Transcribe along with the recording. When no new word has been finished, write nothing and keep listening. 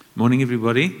Morning,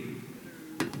 everybody.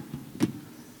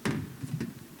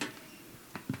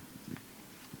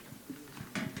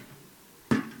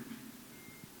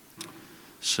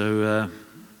 So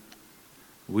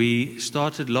we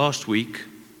started last week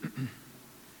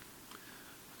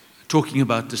talking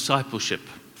about discipleship.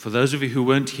 For those of you who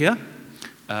weren't here,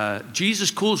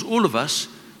 Jesus calls all of us,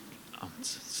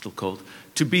 it's still cold,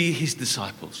 to be his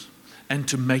disciples and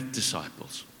to make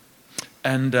disciples.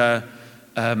 And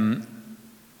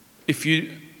if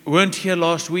you weren't here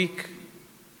last week,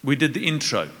 we did the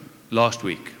intro last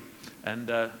week. And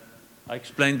I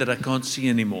explained that I can't see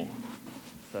anymore.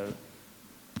 So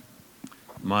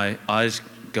my eyes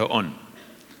go on.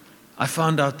 I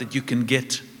found out that you can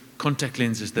get contact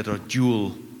lenses that are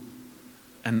dual,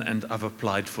 and I've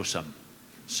applied for some.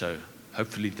 So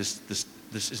hopefully this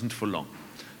isn't for long.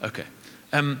 Okay.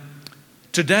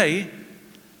 Today,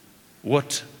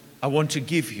 what I want to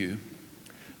give you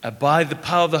by the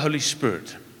power of the Holy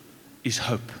Spirit is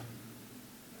hope.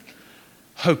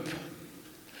 Hope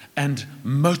and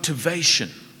motivation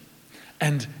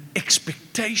and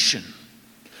expectation.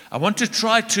 I want to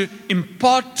try to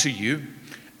impart to you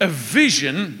a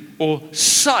vision or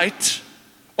sight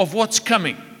of what's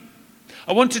coming.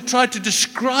 I want to try to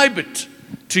describe it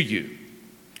to you.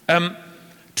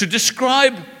 To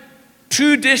describe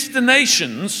two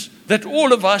destinations that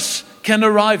all of us can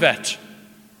arrive at.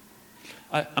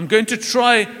 I'm going to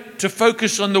try to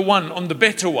focus on the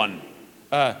better one,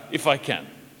 if I can.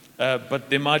 But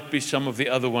there might be some of the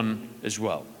other one as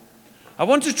well. I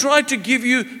want to try to give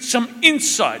you some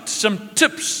insight, some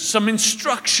tips, some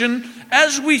instruction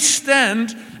as we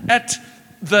stand at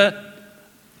the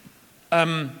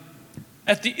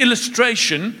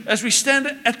illustration, as we stand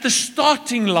at the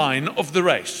starting line of the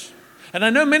race. And I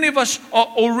know many of us are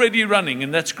already running,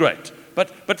 and that's great.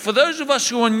 But for those of us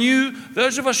who are new,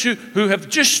 those of us who have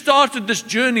just started this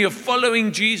journey of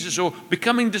following Jesus or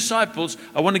becoming disciples,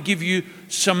 I want to give you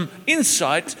some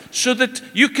insight so that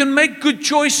you can make good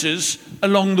choices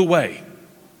along the way.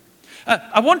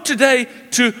 I want today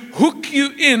to hook you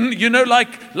in,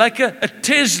 like a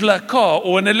Tesla car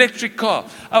or an electric car.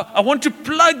 I want to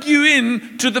plug you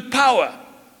in to the power,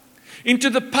 into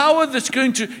the power that's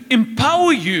going to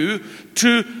empower you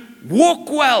to walk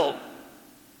well,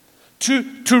 to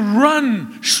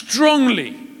run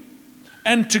strongly,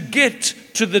 and to get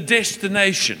to the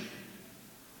destination.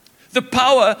 The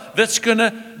power that's going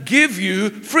to give you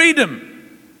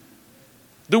freedom.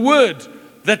 The word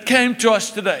that came to us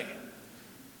today.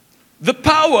 The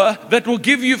power that will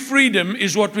give you freedom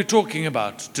is what we're talking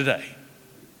about today.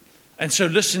 And so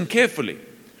listen carefully.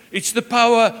 It's the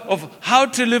power of how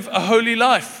to live a holy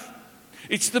life.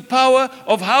 It's the power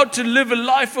of how to live a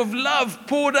life of love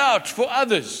poured out for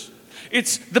others.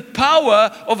 It's the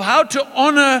power of how to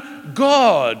honor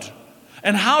God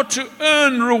and how to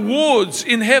earn rewards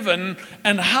in heaven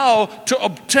and how to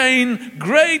obtain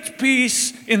great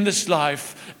peace in this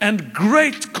life and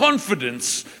great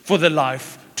confidence for the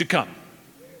life to come.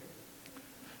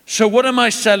 So what am I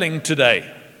selling today?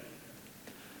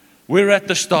 We're at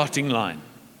the starting line.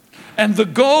 And the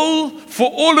goal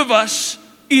for all of us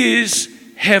is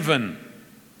heaven.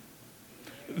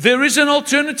 There is an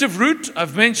alternative route,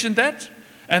 I've mentioned that,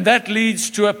 and that leads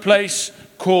to a place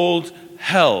called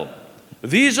hell.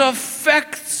 These are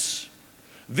facts.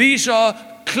 These are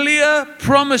clear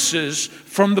promises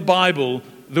from the Bible,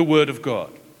 the Word of God.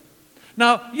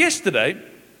 Now, yesterday,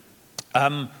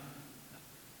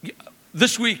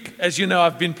 this week, as you know,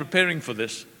 I've been preparing for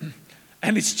this,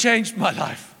 and it's changed my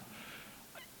life.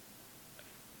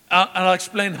 And I'll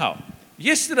explain how.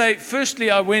 Yesterday, firstly,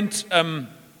 I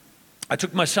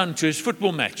took my son to his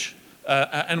football match,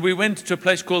 and we went to a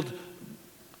place called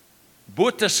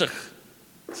Boortesig.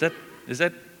 Is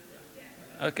that?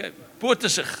 Okay,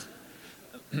 Boortesig.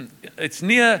 It's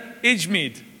near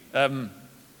Edgemead,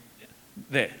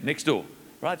 there, next door,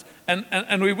 right?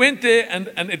 And we went there, and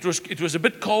it was a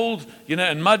bit cold,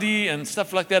 and muddy and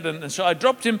stuff like that. And so I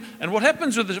dropped him. And what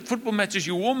happens with the football match is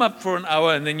you warm up for an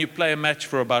hour, and then you play a match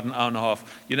for about an hour and a half,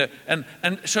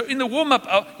 And so in the warm up,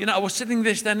 I was sitting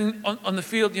there standing on the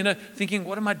field, thinking,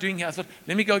 what am I doing here? I thought,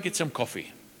 let me go get some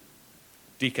coffee,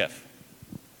 decaf.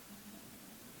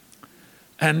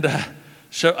 And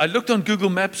so I looked on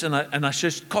Google Maps, and I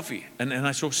searched coffee, and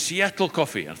I saw Seattle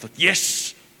coffee. And I thought,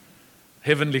 yes,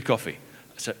 heavenly coffee.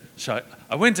 So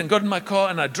I went and got in my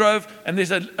car and I drove, and there's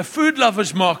a food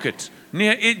lovers market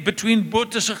between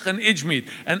Boortesig and Edgemead,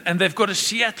 and they've got a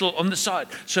Seattle on the side.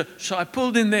 So I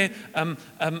pulled in there, and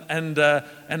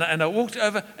I walked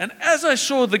over, and as I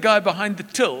saw the guy behind the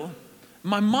till,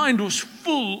 my mind was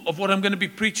full of what I'm going to be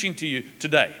preaching to you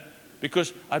today.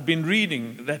 because I'd been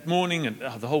reading that morning and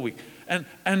the whole week. And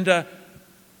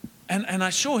I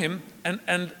saw him,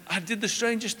 and I did the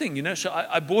strangest thing, So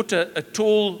I bought a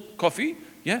tall coffee,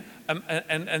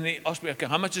 and he asked me, okay,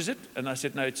 how much is it? And I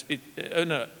said, no,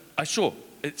 I saw.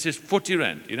 It says 40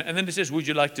 rand, And then he says, would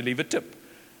you like to leave a tip?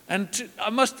 And I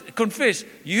must confess,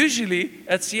 usually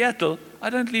at Seattle, I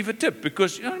don't leave a tip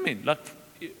because, you know what I mean? Like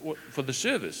for the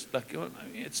service,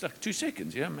 it's like 2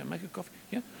 seconds, make a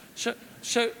coffee,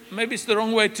 So maybe it's the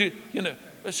wrong way to,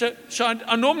 So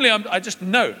I normally I just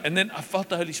know, and then I felt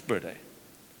the Holy Spirit.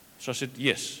 So I said,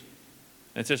 yes.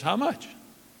 And it says, how much?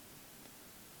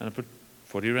 And I put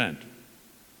 40 rand.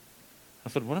 I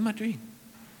thought, what am I doing?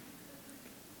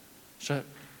 So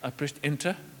I pressed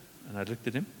enter, and I looked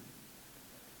at him.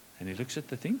 And he looks at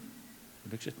the thing,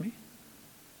 he looks at me,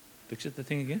 looks at the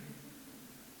thing again.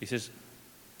 He says,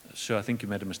 sir, I think you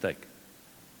made a mistake.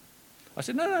 I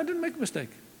said, no, I didn't make a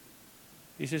mistake.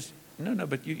 He says, no,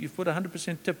 but you've put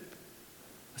 100% tip.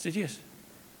 I said, yes.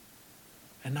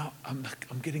 And now I'm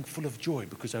getting full of joy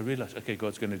because I realize, okay,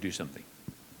 God's going to do something.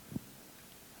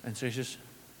 And so he says,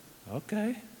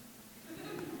 okay.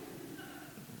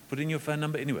 Put in your phone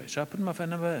number anyway. So I put in my phone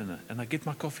number and I get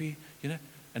my coffee,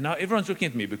 And now everyone's looking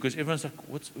at me because everyone's like,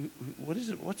 what is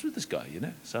it? What's with this guy,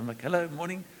 So I'm like, hello,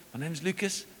 morning. My name's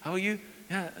Lukas. How are you?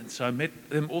 Yeah. And so I met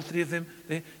them, all three of them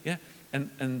there. Yeah.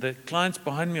 And the clients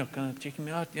behind me are kind of checking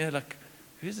me out. Yeah. Like,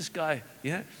 who's this guy?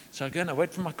 Yeah. So I go and I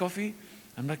wait for my coffee.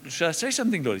 I'm like, should I say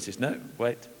something, Lord? He says, no,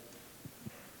 wait.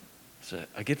 So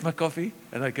I get my coffee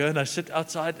and I go and I sit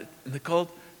outside in the cold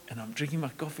and I'm drinking my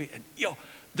coffee and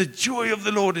the joy of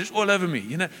the Lord is all over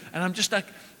me, And I'm just like,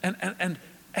 and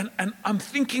I'm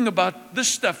thinking about this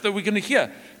stuff that we're going to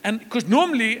hear. And because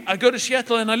normally I go to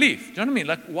Seattle and I leave. Do you know what I mean?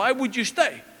 Like, why would you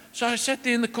stay? So I sat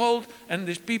there in the cold and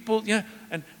there's people,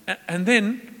 and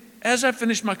then as I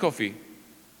finish my coffee,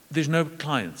 there's no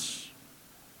clients.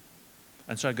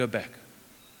 And so I go back.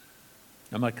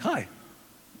 I'm like, hi.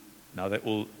 Now they're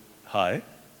all, hi.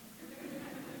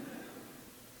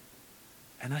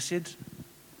 And I said,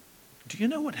 do you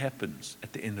know what happens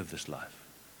at the end of this life?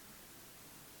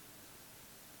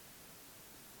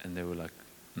 And they were like,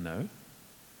 no.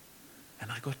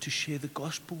 And I got to share the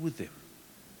gospel with them.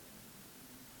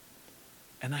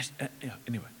 And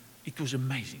anyway, it was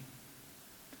amazing.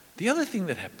 The other thing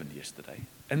that happened yesterday,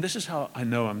 and this is how I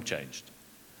know I'm changed.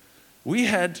 We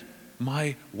had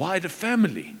my wider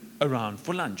family around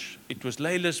for lunch. It was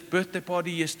Layla's birthday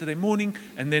party yesterday morning,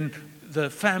 and then the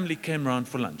family came around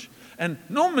for lunch. And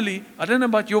normally, I don't know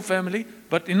about your family,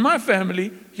 but in my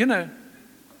family,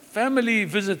 family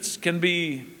visits can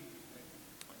be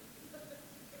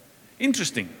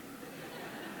interesting.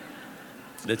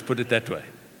 Let's put it that way.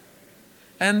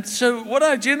 And so what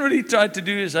I generally try to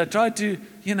do is I try to,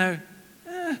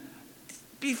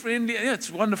 be friendly. Yeah, it's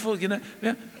wonderful,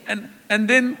 Yeah. And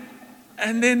then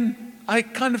I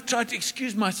kind of try to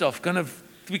excuse myself, kind of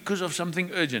because of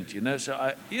something urgent, So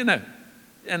I,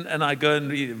 and I go and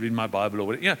read my Bible or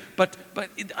whatever. But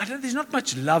there's not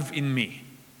much love in me.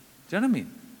 Do you know what I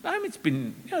mean? It's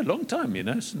been a long time,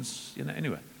 since,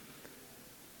 anyway.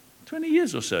 20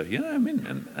 years or so,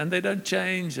 and they don't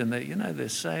change, and they, they're the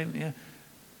same,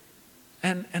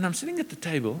 And I'm sitting at the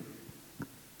table,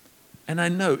 and I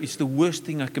know it's the worst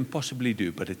thing I can possibly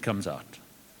do, but it comes out.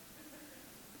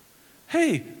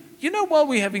 Hey, while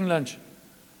we're having lunch,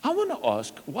 I want to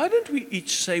ask, why don't we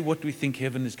each say what we think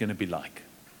heaven is going to be like?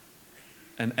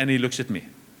 And he looks at me.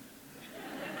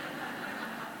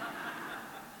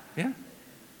 Yeah?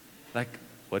 Like,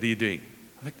 what are you doing?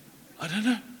 I'm like, I don't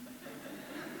know.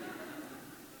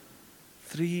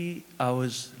 3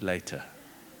 hours later,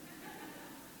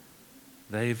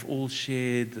 they've all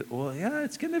shared,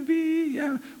 it's going to be,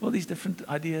 all these different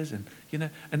ideas, and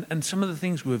and some of the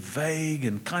things were vague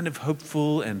and kind of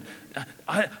hopeful, and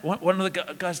one of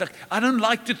the guys like, I don't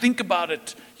like to think about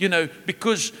it,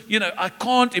 because I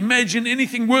can't imagine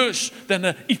anything worse than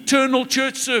an eternal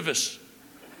church service.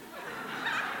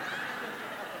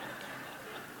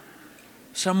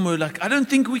 Some were like, I don't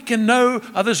think we can know.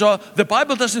 Others are, the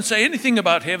Bible doesn't say anything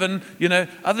about heaven.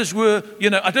 Others were,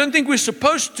 I don't think we're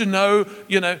supposed to know,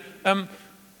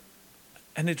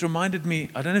 And it reminded me,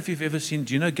 I don't know if you've ever seen,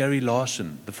 do you know Gary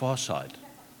Larson, The Far Side?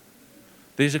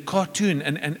 There's a cartoon,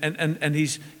 and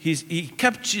he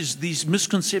captures these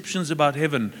misconceptions about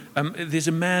heaven. There's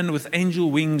a man with angel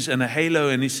wings and a halo,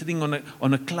 and he's sitting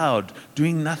on a cloud,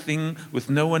 doing nothing with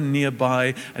no one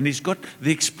nearby, and he's got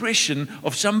the expression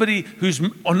of somebody who's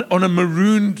on a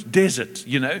marooned desert,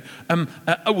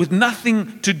 with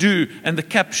nothing to do. And the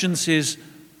caption says,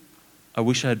 "I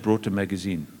wish I had brought a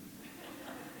magazine."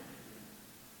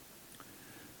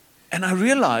 And I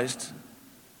realized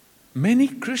many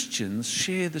Christians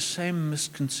share the same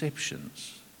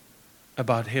misconceptions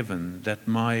about heaven that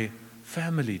my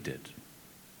family did.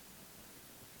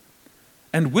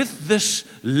 And with this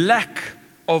lack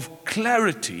of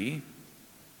clarity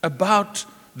about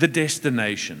the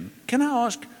destination, can I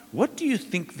ask, what do you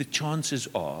think the chances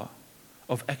are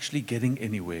of actually getting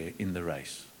anywhere in the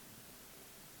race?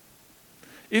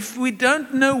 If we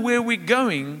don't know where we're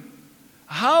going,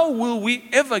 how will we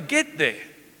ever get there?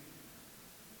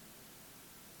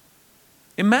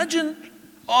 Imagine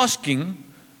asking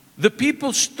the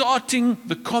people starting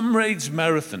the Comrades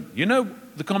Marathon. You know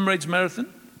the Comrades Marathon?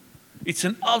 It's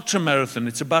an ultra marathon.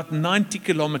 It's about 90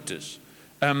 kilometers,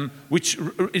 which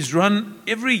is run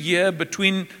every year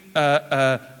between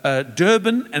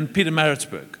Durban and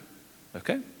Pietermaritzburg.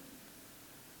 Okay?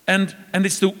 And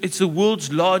it's the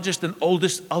world's largest and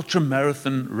oldest ultra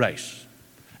marathon race.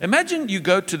 Imagine you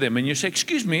go to them and you say,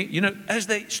 excuse me, as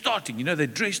they're starting, they're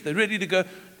dressed, they're ready to go.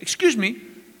 Excuse me,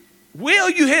 where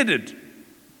are you headed?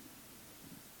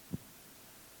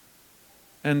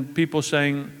 And people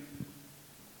saying,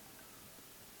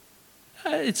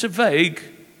 it's a vague,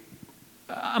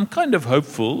 I'm kind of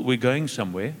hopeful we're going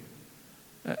somewhere.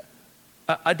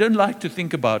 I don't like to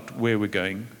think about where we're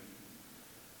going.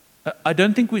 I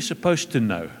don't think we're supposed to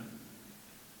know.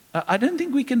 I don't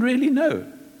think we can really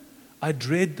know. I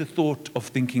dread the thought of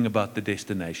thinking about the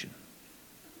destination.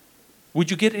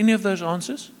 Would you get any of those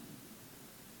answers?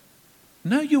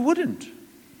 No, you wouldn't.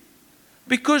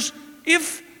 Because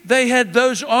if they had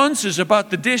those answers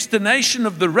about the destination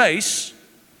of the race,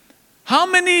 how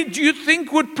many do you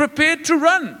think would prepare to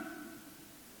run?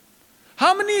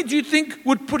 How many do you think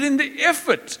would put in the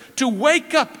effort to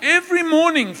wake up every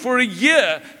morning for a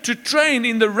year to train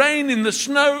in the rain, in the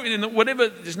snow, in the whatever,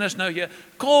 there's no snow here,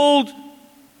 cold,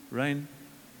 rain?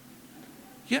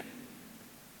 Yeah.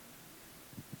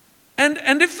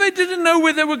 And if they didn't know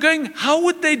where they were going, how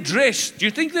would they dress? Do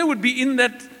you think they would be in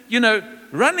that,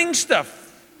 running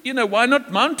stuff? Why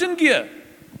not mountain gear?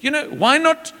 Why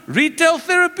not retail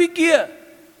therapy gear?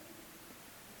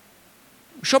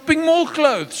 Shopping mall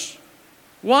clothes?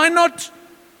 Why not,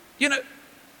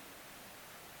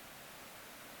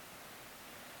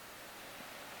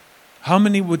 How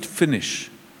many would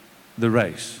finish the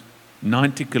race,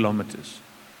 90 kilometers,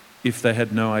 if they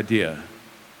had no idea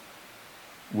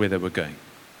where they were going?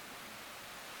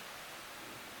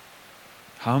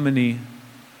 How many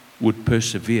would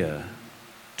persevere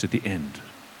to the end?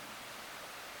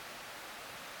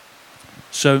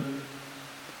 So,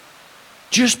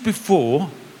 just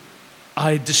before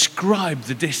I describe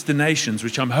the destinations,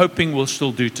 which I'm hoping we'll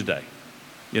still do today.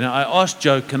 I asked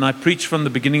Joe, can I preach from the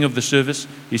beginning of the service?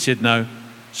 He said no.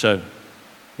 So,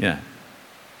 I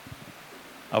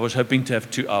was hoping to have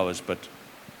 2 hours, but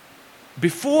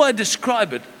before I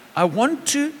describe it, I want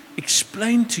to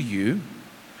explain to you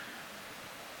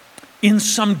in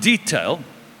some detail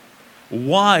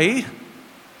why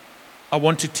I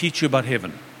want to teach you about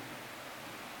heaven.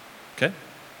 Okay?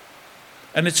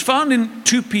 And it's found in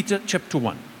 2 Peter chapter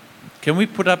 1. Can we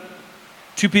put up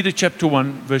 2 Peter chapter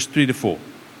 1, verse 3 to 4?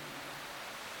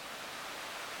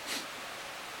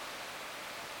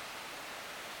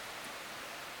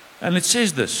 And it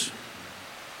says this.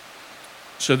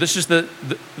 So this is the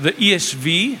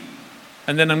ESV,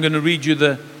 and then I'm going to read you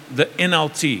the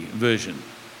NLT version.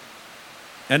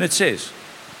 And it says,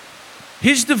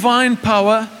 His divine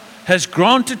power has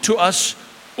granted to us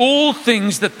all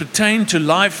things that pertain to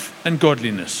life and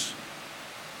godliness,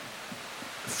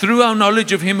 through our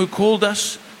knowledge of Him who called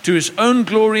us to His own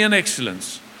glory and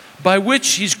excellence, by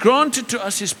which He's granted to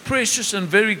us His precious and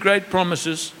very great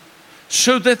promises,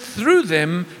 so that through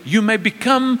them you may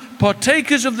become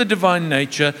partakers of the divine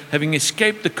nature, having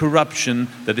escaped the corruption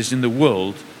that is in the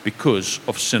world because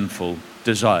of sinful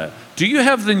desire. Do you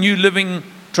have the New Living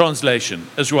Translation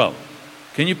as well?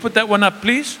 Can you put that one up,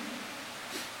 please?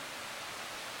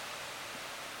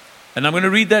 And I'm going to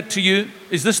read that to you.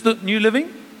 Is this the New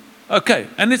Living? Okay,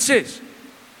 and it says,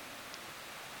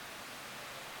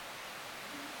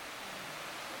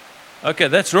 okay,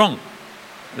 that's wrong.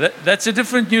 That's a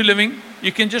different New Living.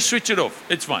 You can just switch it off.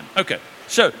 It's fine. Okay,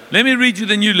 so let me read you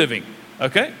the New Living.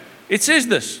 Okay, it says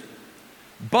this.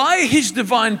 By His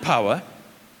divine power,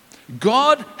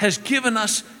 God has given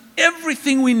us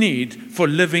everything we need for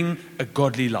living a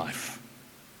godly life.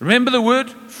 Remember the word?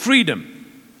 Freedom.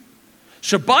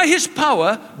 So by His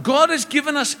power, God has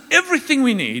given us everything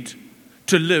we need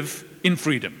to live in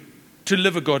freedom, to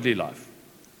live a godly life.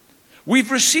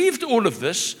 We've received all of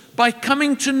this by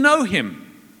coming to know Him,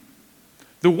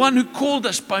 the one who called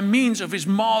us by means of His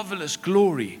marvelous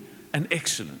glory and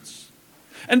excellence.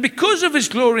 And because of his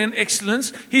glory and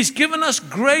excellence, he's given us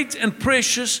great and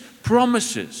precious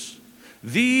promises.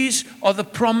 These are the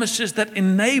promises that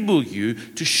enable you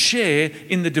to share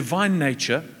in the divine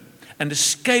nature and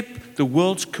escape the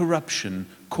world's corruption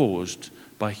caused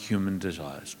by human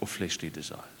desires or fleshly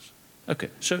desires. Okay,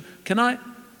 so can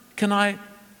I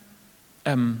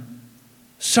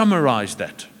summarize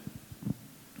that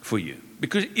for you?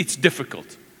 Because it's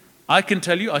difficult. I can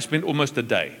tell you I spent almost a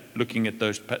day looking at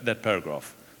that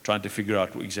paragraph, trying to figure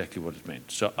out exactly what it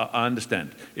meant. So I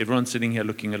understand. Everyone's sitting here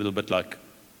looking a little bit like,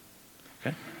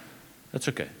 okay, that's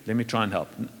okay. Let me try and help.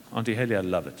 Auntie Haley, I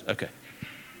love it. Okay.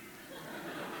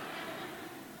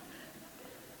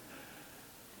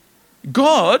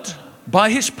 God, by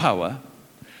his power,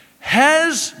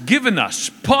 has given us,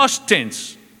 past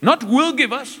tense, not will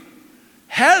give us,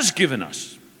 has given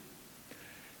us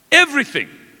everything,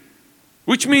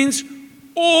 which means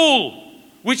all,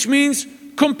 which means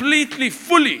completely,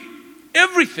 fully,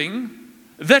 everything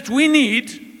that we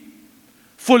need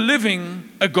for living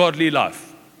a godly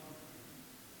life.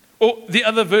 Or the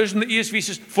other version, the ESV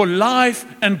says, for life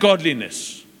and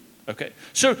godliness. Okay,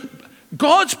 so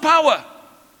God's power,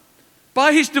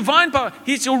 by his divine power,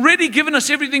 he's already given us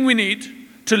everything we need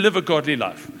to live a godly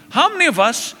life. How many of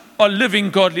us are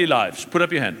living godly lives? Put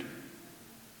up your hand.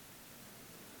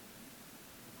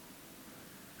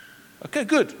 Okay,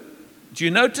 good. Do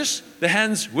you notice the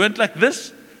hands weren't like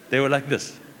this? They were like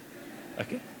this.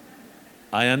 Okay?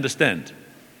 I understand.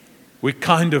 We're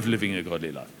kind of living a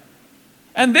godly life.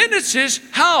 And then it says,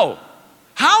 how?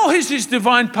 How has his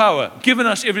divine power given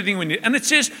us everything we need? And it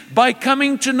says, by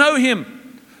coming to know him.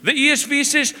 The ESV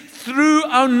says, through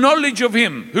our knowledge of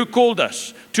him who called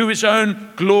us to his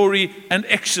own glory and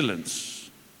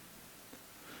excellence.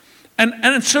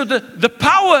 And so the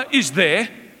power is there,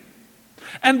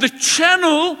 and the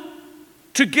channel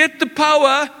to get the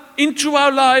power into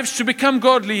our lives to become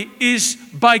godly is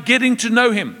by getting to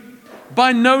know him,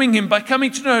 by knowing him, by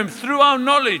coming to know him through our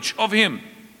knowledge of him.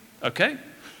 Okay?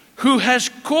 Who has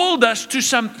called us to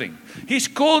something. He's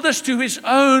called us to his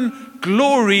own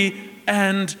glory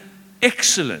and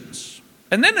excellence.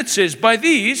 And then it says, by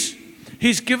these,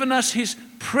 he's given us his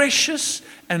precious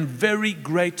and very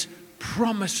great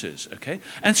promises. Okay?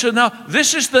 And so now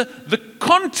this is the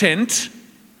content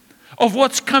of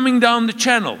what's coming down the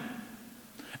channel.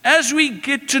 As we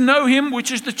get to know him,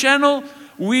 which is the channel,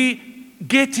 we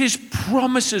get his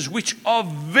promises, which are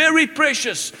very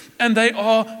precious and they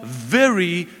are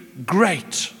very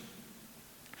great.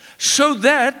 So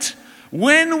that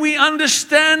when we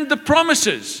understand the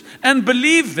promises and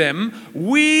believe them,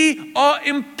 we are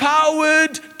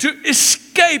empowered to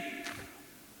escape,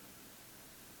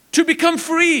 to become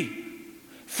free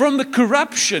from the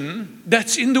corruption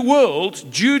that's in the world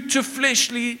due to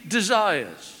fleshly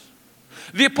desires.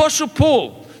 The Apostle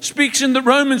Paul speaks in the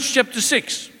Romans chapter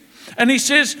 6, and he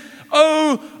says,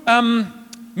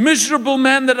 miserable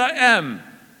man that I am,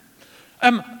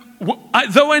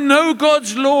 though I know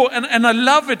God's law and I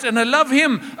love it and I love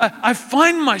him, I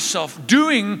find myself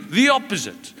doing the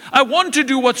opposite. I want to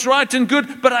do what's right and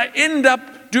good, but I end up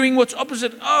doing what's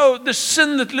opposite. Oh, the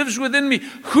sin that lives within me.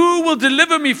 Who will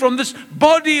deliver me from this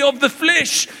body of the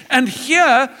flesh? And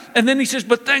then he says,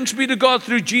 but thanks be to God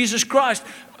through Jesus Christ.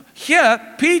 Here,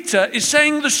 Peter is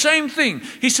saying the same thing.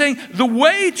 He's saying the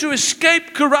way to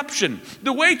escape corruption,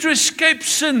 the way to escape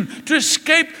sin, to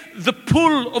escape the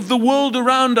pull of the world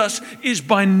around us is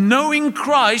by knowing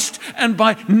Christ and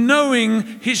by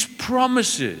knowing his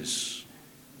promises.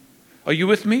 Are you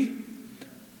with me?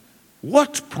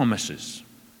 What promises?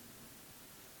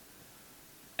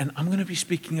 And I'm going to be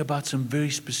speaking about some very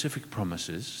specific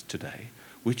promises today,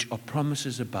 which are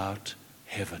promises about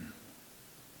heaven.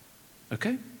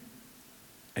 Okay?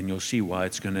 And you'll see why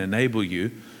it's going to enable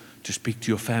you to speak to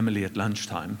your family at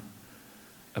lunchtime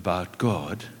about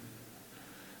God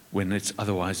when it's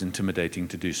otherwise intimidating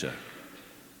to do so.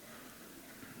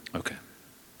 Okay.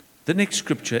 The next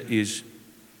scripture is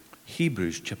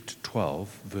Hebrews chapter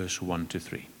 12, verse 1 to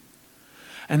 3.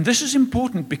 And this is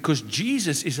important because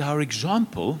Jesus is our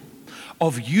example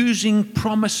of using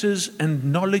promises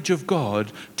and knowledge of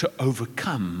God to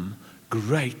overcome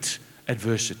great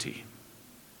adversity.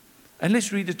 And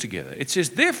let's read it together. It says,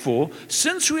 therefore,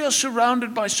 since we are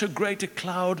surrounded by so great a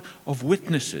cloud of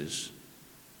witnesses,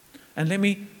 and let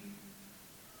me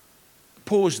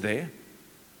pause there.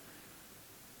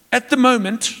 At the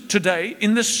moment, today,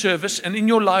 in this service and in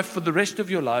your life for the rest of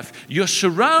your life, you're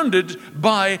surrounded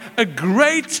by a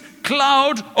great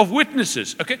cloud of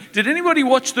witnesses. Okay? Did anybody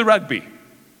watch the rugby?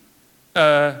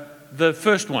 The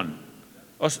first one.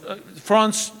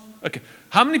 France. Okay.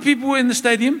 How many people were in the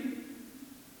stadium?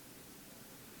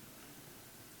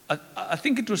 I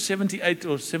think it was 78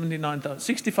 or 79,000,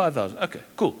 65,000. Okay,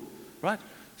 cool, right?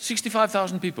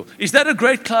 65,000 people. Is that a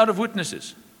great cloud of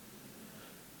witnesses?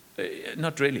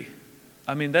 Not really.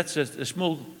 I mean, that's a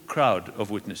small crowd of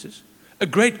witnesses. A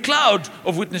great cloud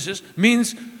of witnesses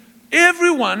means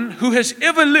everyone who has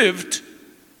ever lived,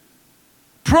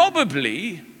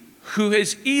 probably who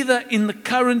is either in the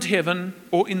current heaven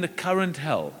or in the current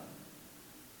hell.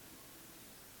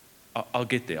 I'll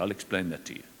get there. I'll explain that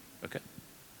to you. Okay?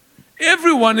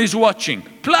 Everyone is watching.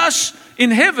 Plus,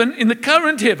 in heaven, in the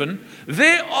current heaven,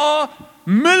 there are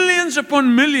millions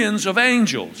upon millions of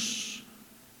angels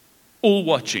all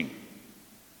watching.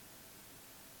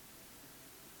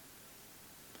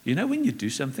 You know when you do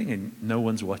something and no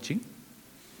one's watching?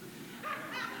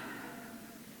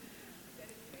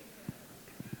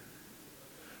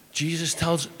 Jesus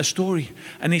tells a story,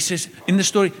 and he says, in the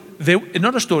story,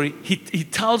 not a story, he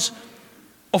tells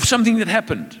of something that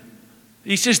happened.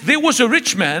 He says, there was a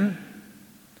rich man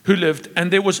who lived, and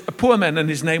there was a poor man, and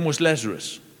his name was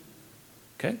Lazarus.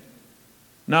 Okay?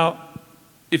 Now,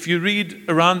 if you read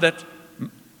around that,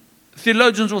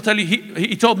 theologians will tell you,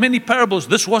 he told many parables.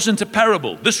 This wasn't a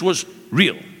parable. This was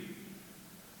real.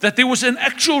 That there was an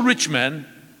actual rich man,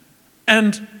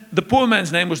 and the poor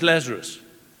man's name was Lazarus.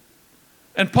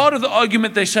 And part of the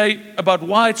argument they say about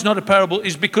why it's not a parable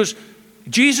is because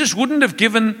Jesus wouldn't have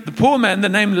given the poor man the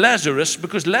name Lazarus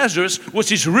because Lazarus was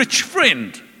his rich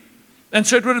friend. And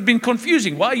so it would have been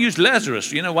confusing. Why use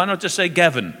Lazarus? Why not just say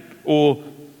Gavin? Or,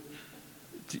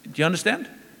 do you understand?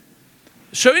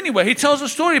 So anyway, he tells a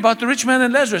story about the rich man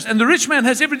and Lazarus. And the rich man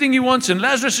has everything he wants, and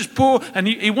Lazarus is poor, and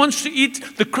he wants to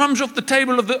eat the crumbs off the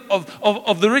table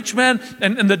of the rich man,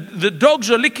 and the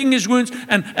dogs are licking his wounds,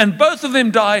 and both of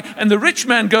them die, and the rich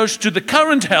man goes to the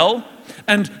current hell,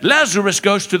 and Lazarus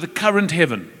goes to the current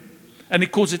heaven. And he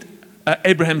calls it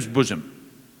Abraham's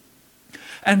bosom.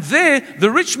 And there,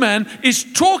 the rich man is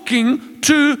talking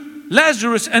to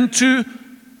Lazarus and to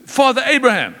Father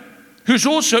Abraham, who's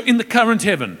also in the current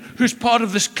heaven, who's part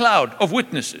of this cloud of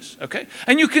witnesses, okay?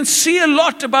 And you can see a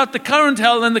lot about the current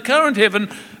hell and the current heaven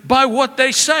by what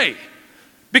they say,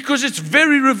 because it's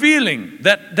very revealing,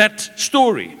 that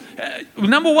story.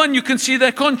 Number one, you can see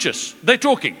they're conscious. They're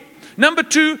talking. Number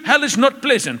two, hell is not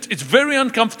pleasant. It's very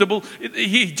uncomfortable.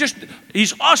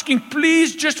 He's asking,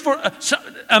 please, just for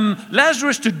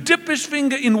Lazarus to dip his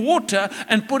finger in water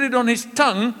and put it on his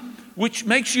tongue, which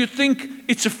makes you think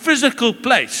it's a physical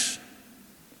place.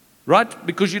 Right?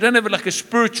 Because you don't have like a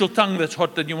spiritual tongue that's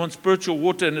hot, that you want spiritual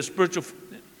water and a spiritual...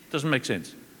 Doesn't make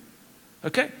sense.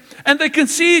 Okay? And they can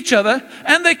see each other,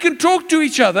 and they can talk to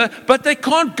each other, but they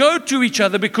can't go to each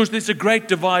other because there's a great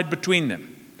divide between them.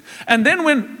 And then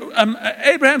when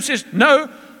Abraham says, no,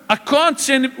 I can't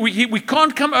send him, we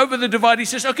can't come over the divide, he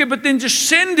says, okay, but then just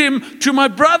send him to my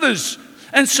brothers.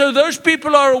 And so those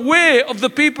people are aware of the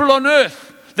people on earth.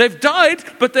 They've died,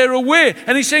 but they're aware.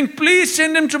 And he's saying, please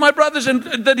send him to my brothers, and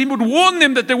that he would warn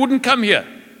them that they wouldn't come here.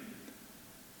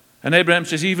 And Abraham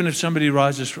says, even if somebody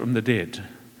rises from the dead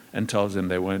and tells them,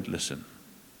 they won't listen.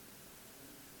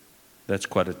 That's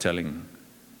quite a telling.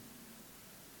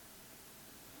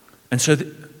 And so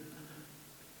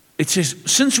it says,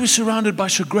 since we're surrounded by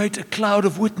so great a cloud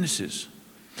of witnesses,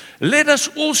 let us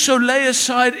also lay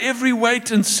aside every weight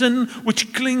and sin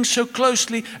which clings so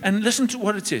closely. And listen to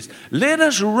what it says. Let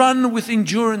us run with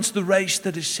endurance the race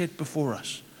that is set before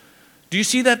us. Do you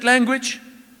see that language?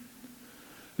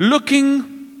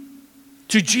 Looking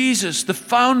to Jesus, the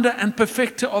founder and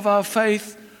perfecter of our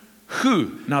faith,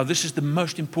 who, now this is the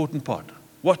most important part.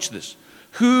 Watch this.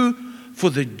 Who, for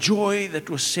the joy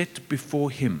that was set before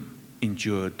him,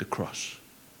 endured the cross,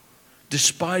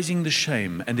 despising the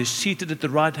shame, and is seated at the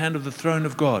right hand of the throne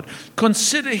of God.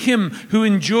 Consider him who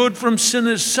endured from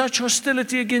sinners such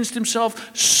hostility against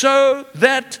himself, so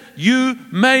that you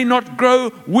may not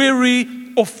grow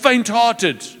weary or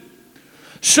faint-hearted.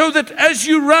 So that as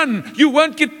you run, you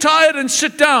won't get tired and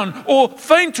sit down, or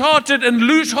faint-hearted and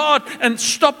lose heart and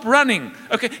stop running.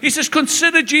 Okay, he says,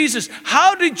 consider Jesus.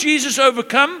 How did Jesus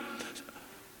overcome?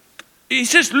 He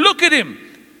says, look at him.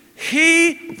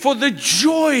 He, for the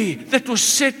joy that was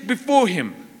set before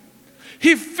him,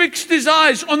 he fixed his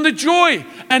eyes on the joy,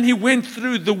 and he went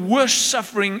through the worst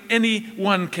suffering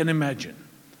anyone can imagine.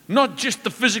 Not just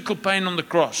the physical pain on the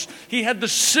cross. He had the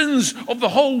sins of the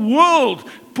whole world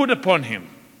put upon him.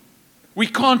 We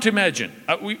can't imagine.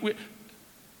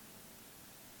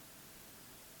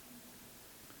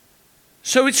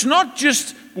 So it's not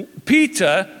just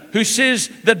Peter who says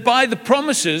that by the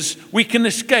promises we can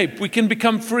escape, we can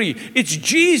become free. It's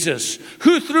Jesus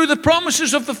who, through the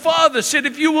promises of the Father, said,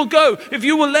 if you will go, if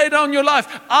you will lay down your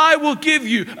life, I will give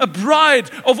you a bride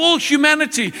of all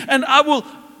humanity, and I will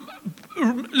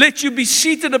let you be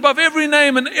seated above every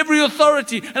name and every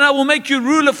authority, and I will make you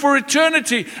ruler for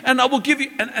eternity, and I will give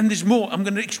you, and there's more. I'm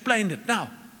going to explain it now.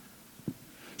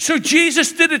 So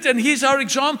Jesus did it, and he's our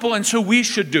example, and so we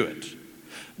should do it.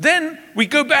 Then we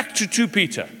go back to 2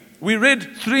 Peter. We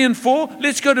read 3 and 4.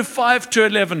 Let's go to 5 to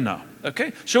 11 now.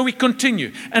 Okay? So we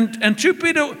continue. And 2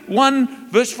 Peter 1,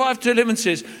 verse 5 to 11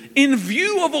 says, in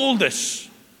view of all this,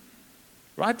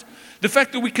 right? The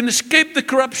fact that we can escape the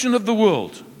corruption of the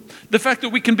world, the fact that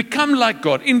we can become like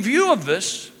God, in view of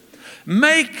this,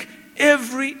 make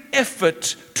every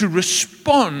effort to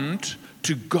respond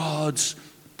to God's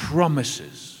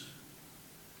promises.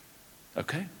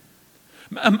 Okay?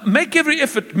 Make every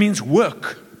effort means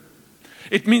work.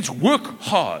 It means work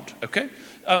hard. Okay?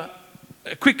 A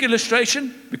quick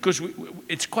illustration, because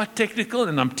it's quite technical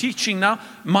and I'm teaching now.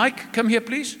 Mike, come here,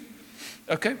 please.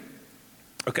 Okay?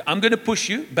 Okay, I'm going to push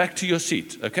you back to your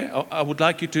seat. Okay? I would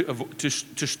like you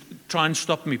to try and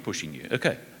stop me pushing you.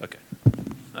 Okay? Okay.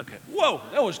 Okay. Whoa,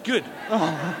 that was good.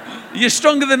 You're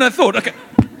stronger than I thought. Okay.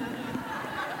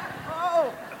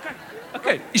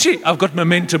 Okay, you see, I've got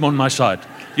momentum on my side.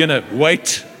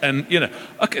 Weight and,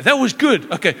 Okay, that was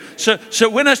good. Okay, so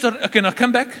when I start, okay, now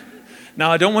come back. Now,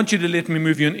 I don't want you to let me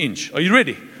move you an inch. Are you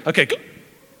ready? Okay, go.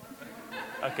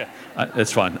 Okay,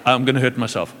 that's fine. I'm going to hurt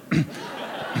myself.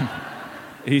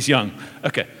 He's young.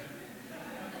 Okay.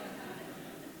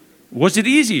 Was it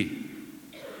easy?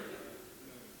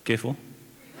 Careful.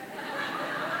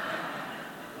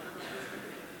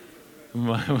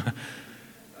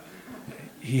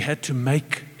 He had to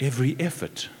make every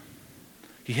effort.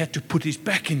 He had to put his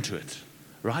back into it,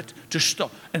 right? To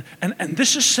stop. And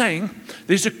this is saying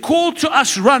there's a call to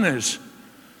us runners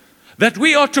that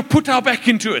we are to put our back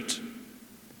into it.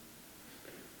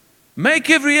 Make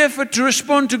every effort to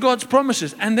respond to God's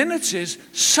promises. And then it says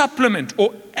supplement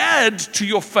or add to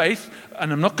your faith.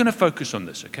 And I'm not going to focus on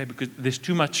this, okay, because there's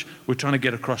too much we're trying to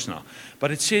get across now. But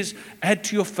it says, add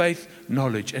to your faith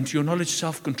knowledge, and to your knowledge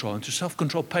self-control, and to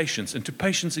self-control patience, and to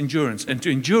patience endurance, and to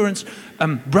endurance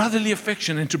brotherly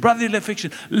affection, and to brotherly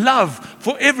affection love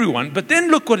for everyone. But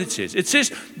then look what it says. It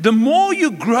says, the more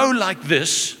you grow like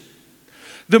this,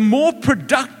 the more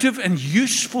productive and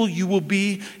useful you will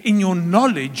be in your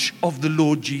knowledge of the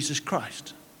Lord Jesus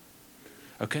Christ.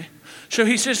 Okay? So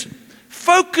he says,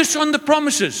 focus on the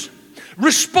promises.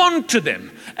 Respond to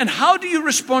them. And how do you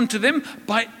respond to them?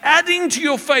 By adding to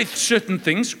your faith certain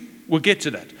things. We'll get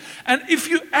to that. And if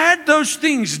you add those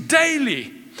things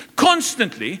daily,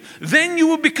 constantly, then you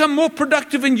will become more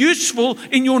productive and useful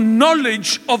in your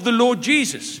knowledge of the Lord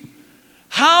Jesus.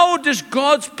 How does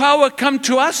God's power come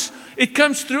to us? It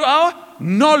comes through our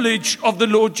knowledge of the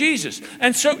Lord Jesus.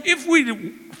 And so if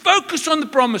we focus on the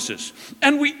promises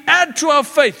and we add to our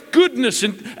faith goodness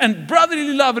and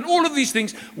brotherly love and all of these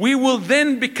things, we will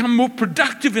then become more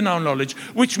productive in our knowledge,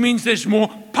 which means there's more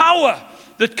power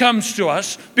that comes to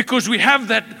us because we have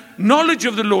that knowledge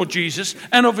of the Lord Jesus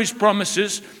and of his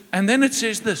promises. And then it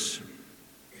says this,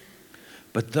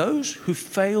 but those who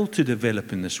fail to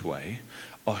develop in this way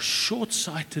are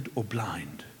short-sighted or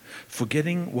blind,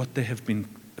 forgetting that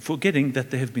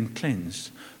they have been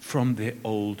cleansed from their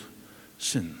old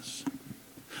sins.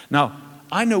 Now,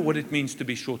 I know what it means to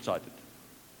be short-sighted.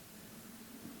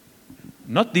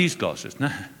 Not these glasses.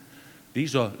 No,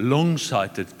 these are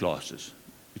long-sighted glasses,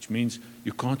 which means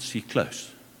you can't see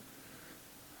close.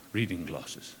 Reading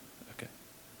glasses. Okay.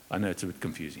 I know it's a bit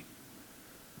confusing.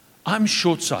 I'm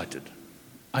short-sighted.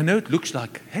 I know it looks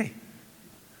like, hey,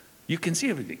 you can see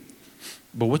everything.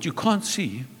 But what you can't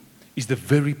see is the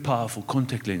very powerful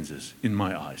contact lenses in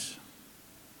my eyes.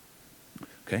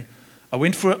 Okay? I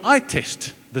went for an eye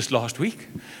test this last week,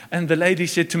 and the lady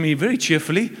said to me very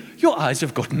cheerfully, your eyes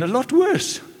have gotten a lot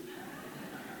worse.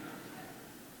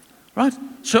 Right?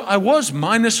 So I was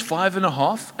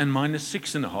 -5.5 and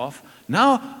 -6.5.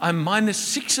 Now I'm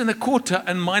 -6.25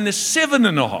 and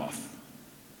 -7.5.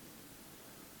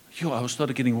 I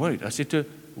started getting worried. I said to her,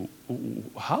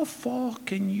 how far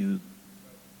can you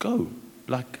go?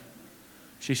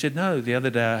 She said, no, the other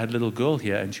day I had a little girl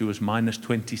here and she was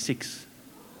 -26.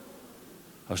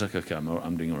 I was like, okay,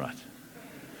 I'm doing all right.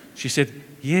 She said,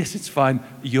 yes, it's fine.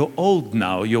 You're old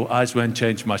now. Your eyes won't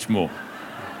change much more.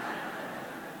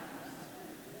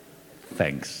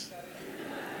 Thanks.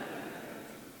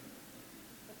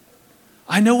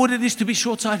 I know what it is to be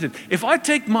short-sighted. If I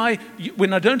take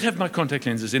when I don't have my contact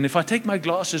lenses in, if I take my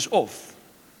glasses off,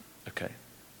 okay,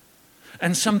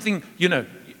 and something,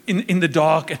 in the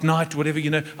dark at night, whatever,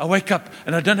 I wake up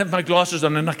and I don't have my glasses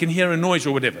on and I can hear a noise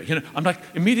or whatever. I'm like,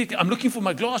 immediately, I'm looking for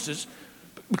my glasses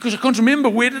because I can't remember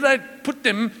where did I put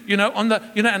them, on the,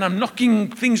 and I'm knocking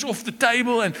things off the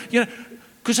table and,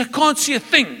 because I can't see a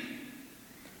thing.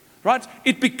 Right?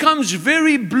 It becomes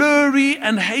very blurry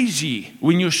and hazy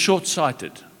when you're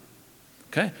short-sighted.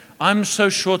 Okay? I'm so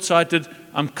short-sighted,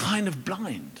 I'm kind of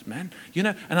blind, man.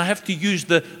 And I have to use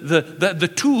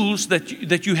the tools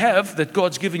that you have, that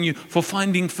God's given you for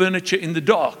finding furniture in the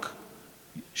dark.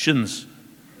 Shins.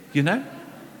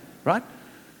 Right?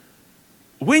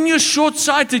 When you're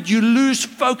short-sighted, you lose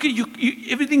focus.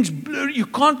 Everything's blurry. You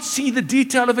can't see the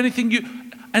detail of anything.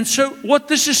 And so what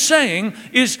this is saying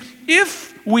is,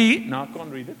 now I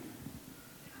can't read it.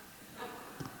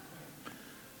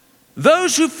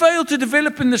 Those who fail to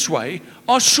develop in this way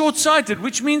are short-sighted,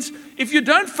 which means if you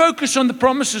don't focus on the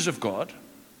promises of God,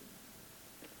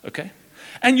 okay,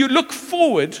 and you look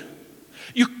forward,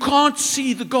 you can't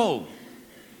see the goal.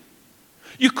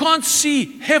 You can't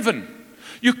see heaven.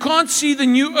 You can't see the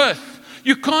new earth.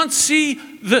 You can't see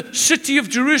the city of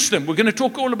Jerusalem. We're going to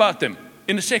talk all about them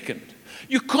in a second.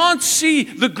 You can't see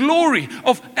the glory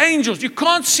of angels. You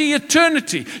can't see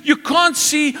eternity. You can't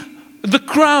see the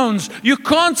crowns. You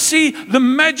can't see the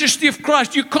majesty of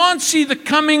Christ. You can't see the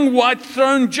coming white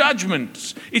throne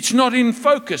judgments. It's not in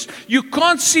focus. You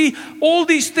can't see all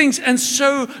these things. And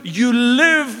so you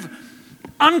live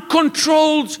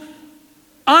uncontrolled,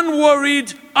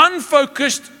 unworried,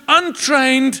 unfocused,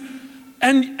 untrained,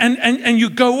 and you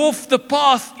go off the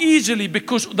path easily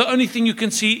because the only thing you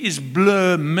can see is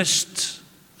blur, mist,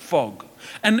 fog.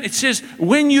 And it says,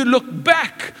 when you look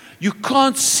back, you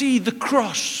can't see the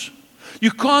cross. You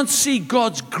can't see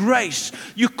God's grace.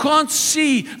 You can't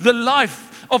see the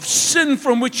life of sin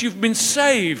from which you've been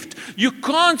saved. You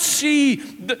can't see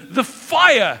the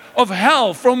fire of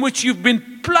hell from which you've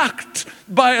been plucked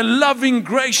by a loving,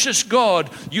 gracious God.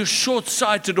 You're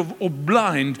short-sighted or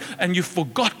blind, and you've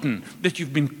forgotten that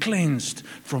you've been cleansed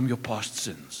from your past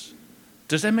sins.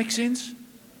 Does that make sense?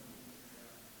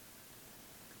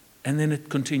 And then it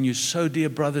continues, so dear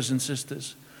brothers and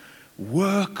sisters,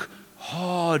 work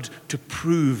hard to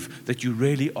prove that you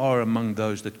really are among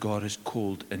those that God has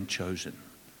called and chosen.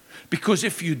 Because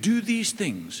if you do these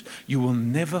things, you will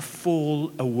never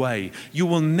fall away. You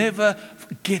will never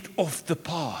get off the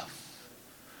path.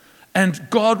 And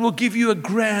God will give you a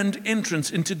grand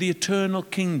entrance into the eternal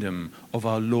kingdom of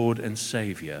our Lord and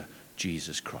Savior,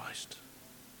 Jesus Christ.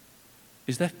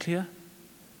 Is that clear?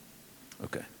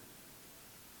 Okay.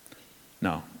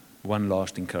 Now, one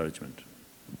last encouragement.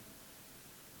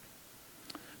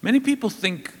 Many people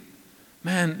think,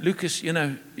 man, Lucas,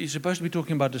 you're supposed to be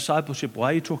talking about discipleship.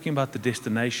 Why are you talking about the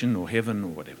destination or heaven or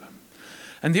whatever?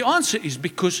 And the answer is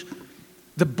because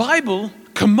the Bible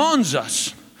commands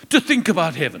us to think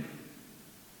about heaven.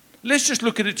 Let's just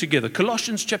look at it together.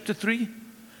 Colossians chapter 3,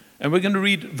 and we're going to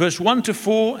read verse 1 to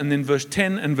 4, and then verse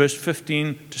 10 and verse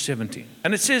 15 to 17.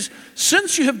 And it says,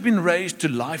 since you have been raised to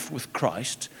life with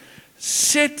Christ,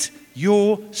 set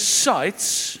your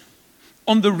sights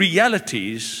on the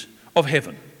realities of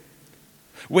heaven,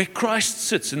 where Christ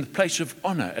sits in the place of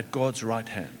honor at God's right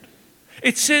hand.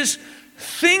 It says,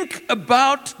 think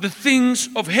about the things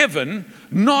of heaven,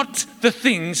 not the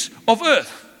things of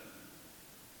earth.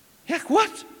 Heck,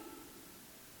 what?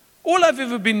 All I've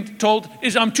ever been told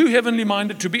is I'm too heavenly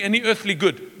minded to be any earthly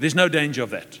good. There's no danger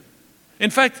of that. In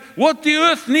fact, what the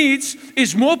earth needs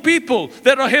is more people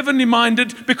that are heavenly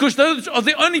minded, because those are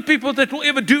the only people that will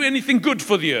ever do anything good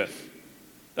for the earth.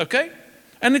 Okay?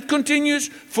 And it continues,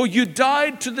 for you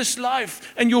died to this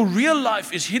life, and your real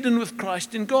life is hidden with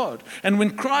Christ in God. And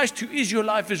when Christ, who is your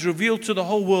life, is revealed to the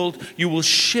whole world, you will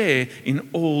share in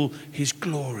all his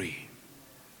glory.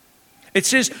 It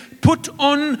says, put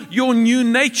on your new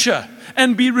nature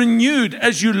and be renewed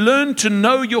as you learn to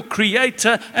know your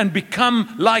Creator and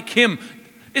become like him.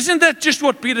 Isn't that just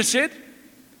what Peter said?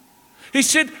 He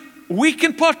said, we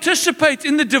can participate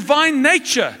in the divine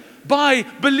nature by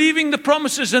believing the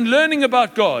promises and learning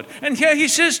about God. And here he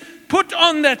says, put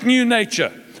on that new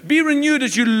nature. Be renewed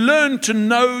as you learn to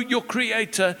know your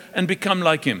Creator and become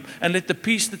like him. And let the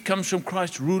peace that comes from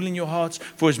Christ rule in your hearts.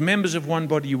 For as members of one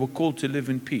body, you were called to live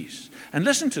in peace. And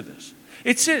listen to this.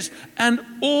 It says, and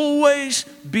always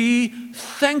be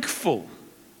thankful.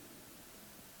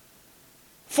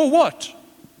 For what?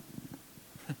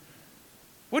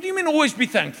 What do you mean always be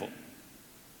thankful?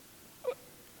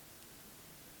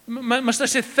 Must I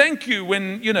say thank you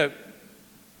when,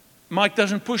 Mike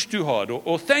doesn't push too hard?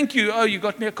 Or thank you, oh, you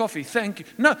got me a coffee, thank you.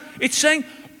 No, it's saying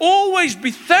always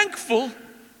be thankful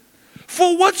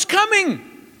for what's coming.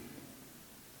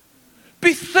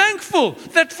 Be thankful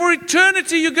that for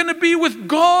eternity you're going to be with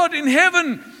God in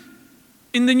heaven,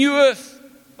 in the new earth.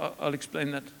 I'll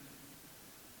explain that.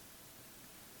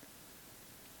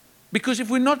 Because if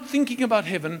we're not thinking about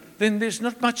heaven, then there's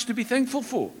not much to be thankful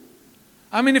for.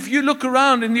 I mean, if you look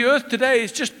around in the earth today,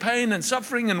 it's just pain and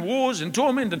suffering and wars and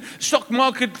torment and stock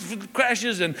market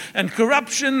crashes and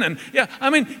corruption. And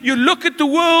you look at the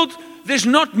world, there's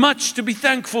not much to be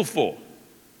thankful for.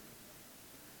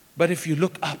 But if you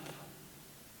look up,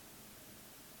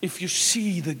 if you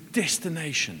see the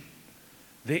destination,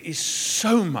 there is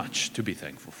so much to be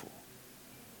thankful for.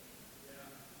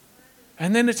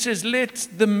 And then it says, let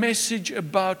the message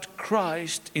about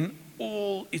Christ in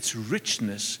all its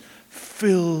richness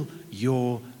fill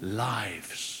your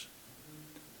lives.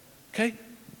 Okay?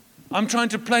 I'm trying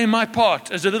to play my part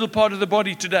as a little part of the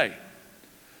body today,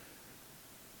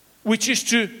 which is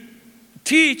to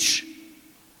teach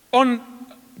on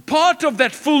part of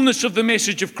that fullness of the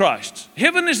message of Christ.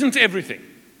 Heaven isn't everything.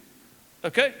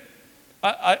 Okay?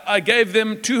 I gave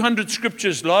them 200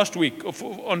 scriptures last week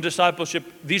on discipleship.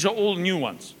 These are all new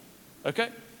ones. Okay?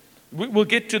 We'll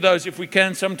get to those if we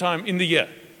can sometime in the year.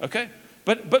 Okay?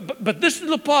 But this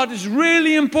little part is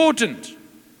really important.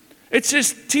 It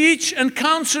says, teach and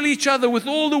counsel each other with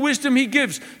all the wisdom He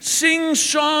gives. Sing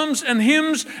psalms and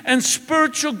hymns and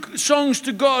spiritual songs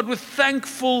to God with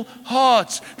thankful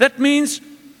hearts. That means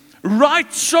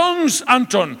write songs,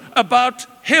 Anton, about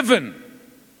heaven.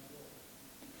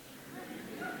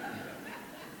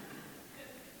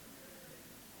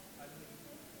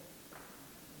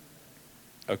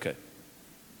 Okay.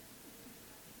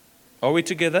 Are we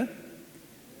together?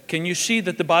 Can you see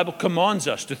that the Bible commands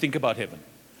us to think about heaven?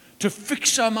 To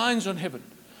fix our minds on heaven?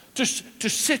 To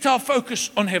set our focus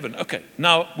on heaven? Okay,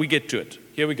 now we get to it.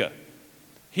 Here we go.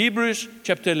 Hebrews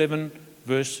chapter 11,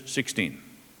 verse 16.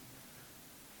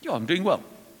 Yeah, I'm doing well.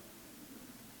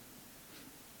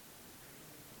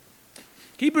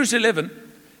 Hebrews 11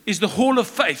 is the hall of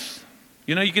faith.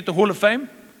 You know, you get the hall of fame?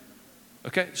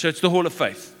 Okay, so it's the hall of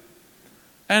faith.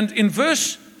 And in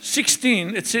verse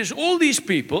 16, it says all these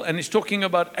people, and he's talking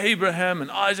about Abraham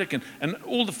and Isaac and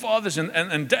all the fathers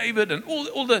and David and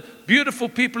all the beautiful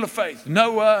people of faith.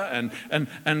 Noah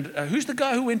and who's the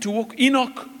guy who went to walk?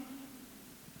 Enoch.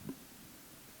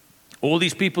 All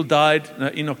these people died.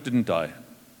 No, Enoch didn't die.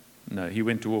 No, he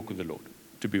went to walk with the Lord,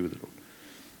 to be with the Lord.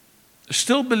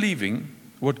 Still believing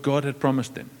what God had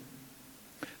promised them.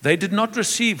 They did not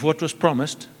receive what was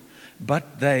promised,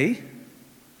 but they,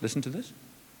 listen to this,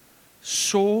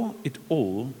 saw it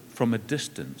all from a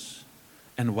distance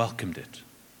and welcomed it.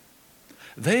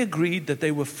 They agreed that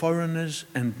they were foreigners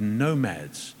and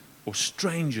nomads or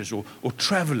strangers or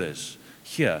travelers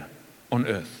here on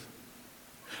earth.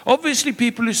 Obviously,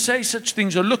 people who say such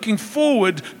things are looking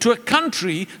forward to a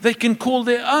country they can call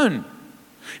their own.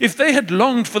 If they had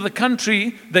longed for the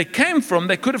country they came from,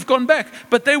 they could have gone back.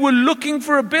 But they were looking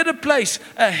for a better place,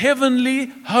 a heavenly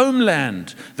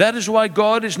homeland. That is why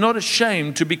God is not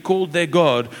ashamed to be called their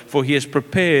God, for He has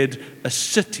prepared a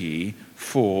city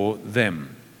for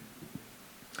them.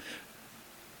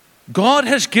 God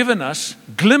has given us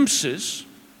glimpses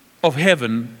of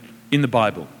heaven in the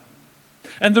Bible.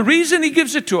 And the reason He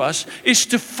gives it to us is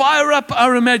to fire up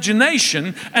our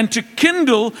imagination and to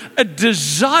kindle a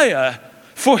desire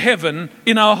for heaven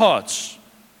in our hearts.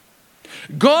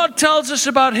 God tells us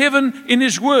about heaven in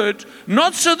His Word,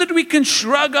 not so that we can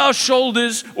shrug our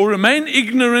shoulders or remain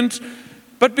ignorant,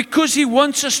 but because He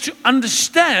wants us to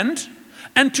understand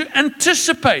and to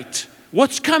anticipate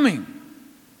what's coming.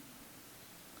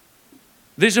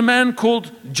 There's a man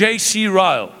called J.C.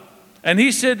 Ryle, and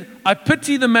he said, I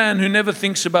pity the man who never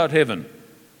thinks about heaven.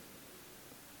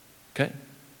 Okay?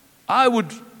 I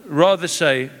would rather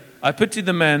say, I pity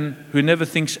the man who never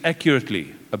thinks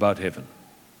accurately about heaven.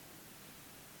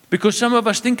 Because some of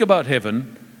us think about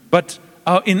heaven, but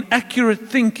our inaccurate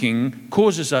thinking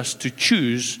causes us to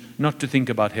choose not to think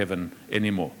about heaven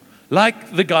anymore.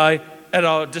 Like the guy at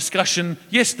our discussion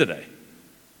yesterday.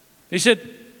 He said,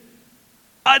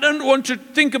 I don't want to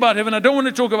think about heaven. I don't want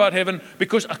to talk about heaven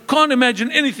because I can't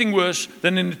imagine anything worse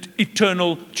than an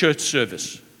eternal church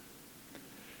service.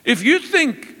 If you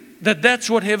think that that's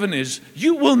what heaven is,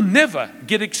 you will never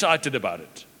get excited about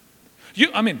it.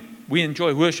 We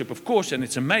enjoy worship, of course, and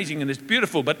it's amazing and it's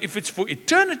beautiful, but if it's for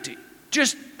eternity,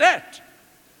 just that,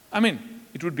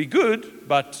 it would be good,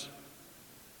 but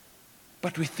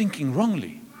we're thinking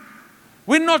wrongly.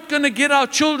 We're not going to get our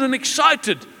children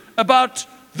excited about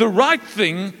the right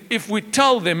thing if we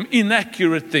tell them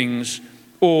inaccurate things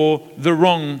or the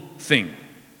wrong thing.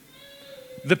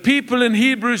 The people in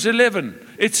Hebrews 11,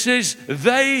 it says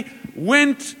they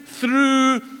went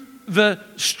through the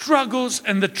struggles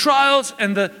and the trials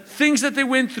and the things that they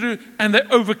went through, and they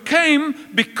overcame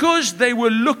because they were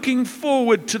looking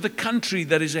forward to the country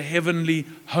that is a heavenly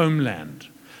homeland.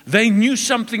 They knew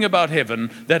something about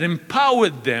heaven that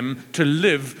empowered them to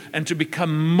live and to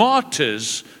become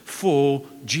martyrs for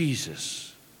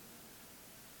Jesus.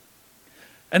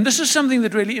 And this is something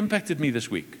that really impacted me this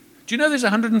week. Do you know there's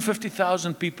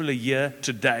 150,000 people a year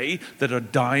today that are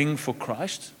dying for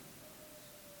Christ?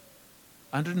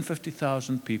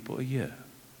 150,000 people a year.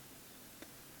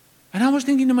 And I was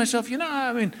thinking to myself,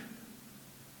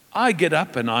 I get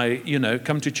up and I,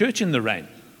 come to church in the rain.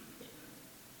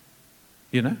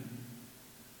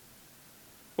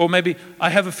 Or maybe I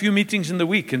have a few meetings in the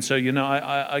week, and so,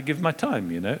 I give my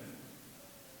time,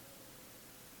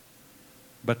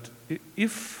 But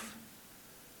if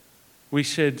we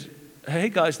said, hey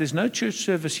guys, there's no church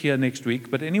service here next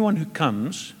week, but anyone who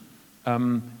comes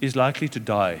is likely to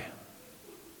die.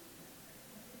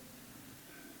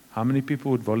 How many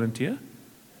people would volunteer?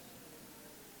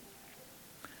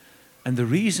 And the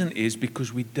reason is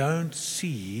because we don't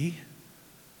see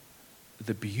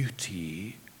the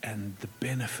beauty and the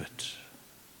benefit.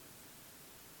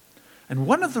 And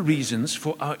one of the reasons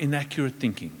for our inaccurate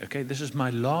thinking, okay, this is my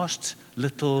last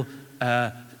little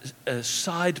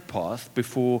side path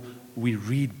before we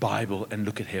read Bible and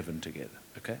look at heaven together,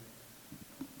 okay,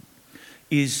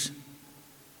 is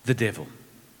the devil.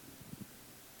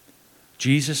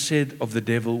 Jesus said of the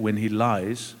devil, when he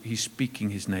lies, he's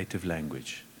speaking his native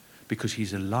language, because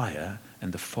he's a liar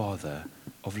and the father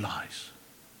of lies.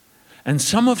 And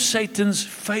some of Satan's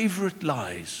favorite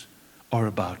lies are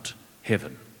about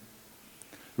heaven.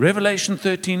 Revelation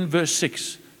 13 verse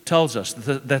 6 tells us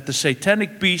that the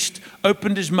satanic beast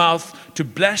opened his mouth to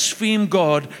blaspheme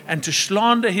God and to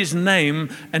slander his name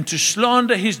and to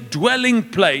slander his dwelling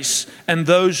place and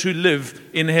those who live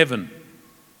in heaven.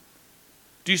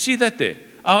 Do you see that there?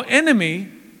 Our enemy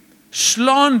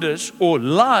slanders or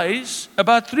lies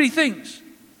about three things: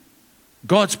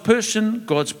 God's person,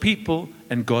 God's people,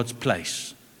 and God's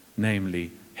place,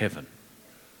 namely heaven.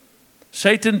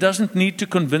 Satan doesn't need to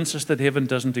convince us that heaven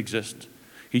doesn't exist.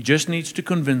 He just needs to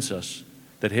convince us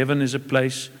that heaven is a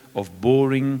place of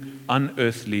boring,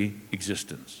 unearthly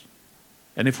existence.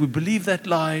 And if we believe that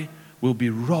lie, we'll be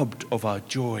robbed of our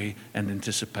joy and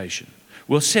anticipation.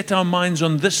 We'll set our minds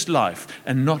on this life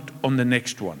and not on the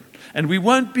next one. And we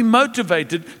won't be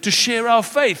motivated to share our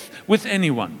faith with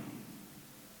anyone.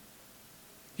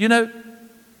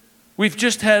 We've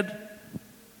just had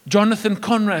Jonathan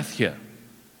Conrath here.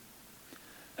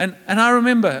 And I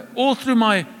remember all through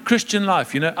my Christian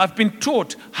life, I've been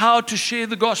taught how to share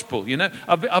the gospel.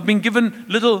 I've been given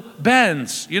little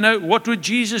bands, what would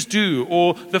Jesus do?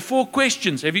 Or the 4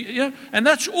 questions. And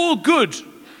that's all good.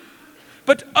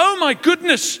 But oh my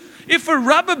goodness, if a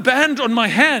rubber band on my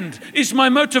hand is my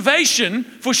motivation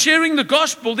for sharing the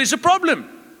gospel, there's a problem.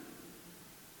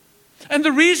 And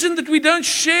the reason that we don't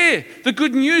share the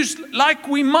good news like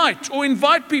we might, or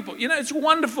invite people, it's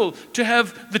wonderful to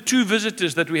have the 2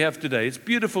 visitors that we have today. It's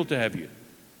beautiful to have you.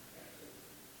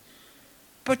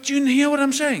 But you hear what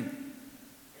I'm saying?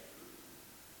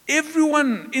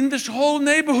 Everyone in this whole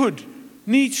neighborhood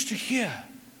needs to hear.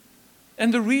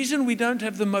 And the reason we don't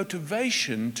have the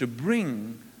motivation to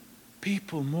bring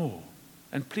people more,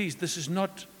 and please, this is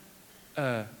not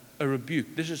a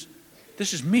rebuke. This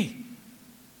is me.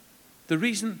 The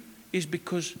reason is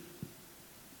because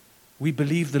we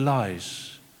believe the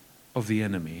lies of the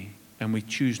enemy and we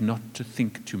choose not to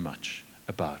think too much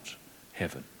about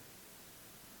heaven.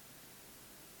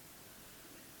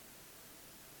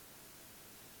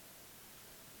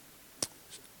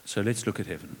 So let's look at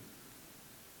heaven.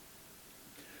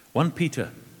 1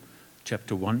 Peter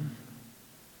chapter 1,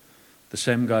 the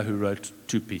same guy who wrote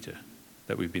 2 Peter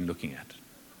that we've been looking at.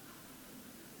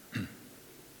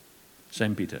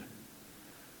 Same Peter.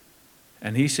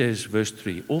 And he says, verse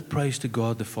 3, all praise to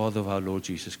God, the Father of our Lord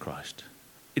Jesus Christ.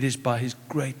 It is by his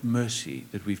great mercy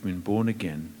that we've been born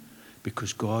again,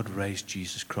 because God raised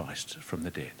Jesus Christ from the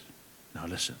dead. Now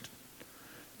listen.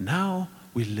 Now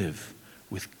we live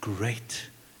with great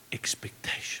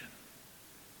expectation.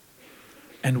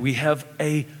 And we have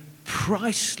a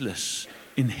priceless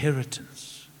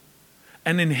inheritance.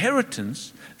 An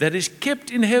inheritance that is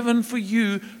kept in heaven for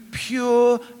you,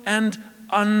 pure and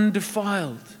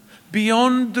undefiled,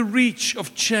 beyond the reach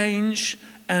of change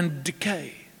and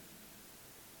decay.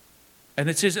 And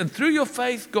it says, and through your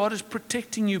faith, God is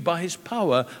protecting you by his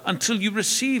power until you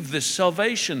receive this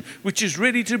salvation, which is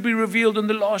ready to be revealed on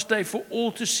the last day for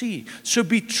all to see. So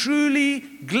be truly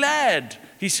glad,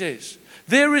 he says.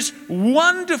 There is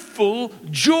wonderful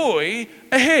joy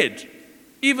ahead.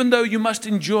 even though you must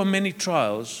endure many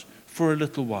trials for a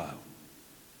little while.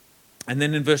 And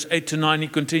then in verse 8 to 9 he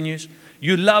continues,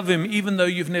 you love him even though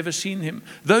you've never seen him.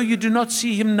 Though you do not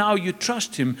see him now, you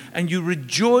trust him, and you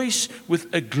rejoice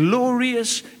with a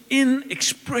glorious,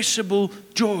 inexpressible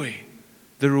joy.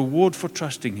 The reward for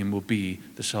trusting him will be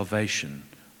the salvation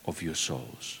of your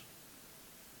souls.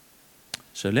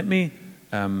 So let me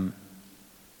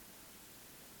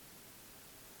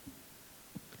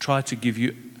try to give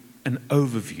you an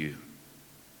overview,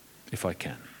 if I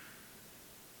can.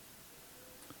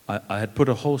 I had put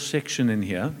a whole section in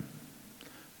here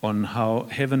on how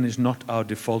heaven is not our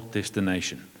default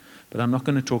destination. But I'm not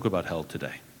going to talk about hell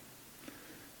today.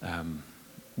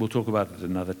 We'll talk about it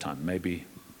another time, maybe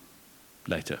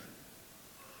later.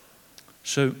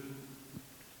 So,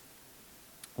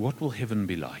 what will heaven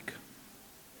be like?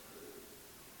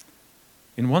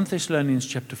 In 1 Thessalonians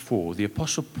chapter 4, the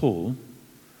Apostle Paul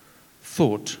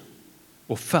thought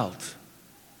or felt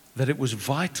that it was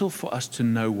vital for us to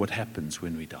know what happens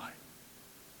when we die.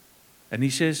 And he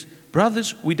says,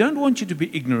 brothers, we don't want you to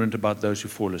be ignorant about those who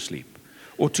fall asleep,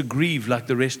 or to grieve like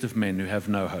the rest of men who have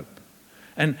no hope.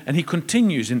 And he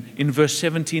continues in verse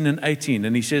 17 and 18,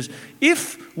 and he says,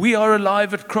 if we are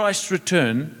alive at Christ's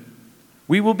return,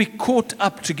 we will be caught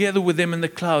up together with them in the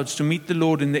clouds to meet the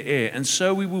Lord in the air, and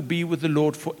so we will be with the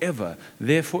Lord forever.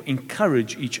 Therefore,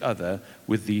 encourage each other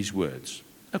with these words.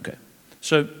 Okay,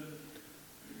 so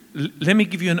let me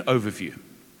give you an overview.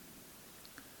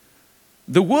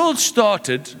 The world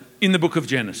started in the book of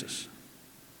Genesis.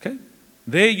 Okay?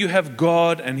 There you have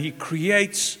God, and he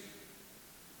creates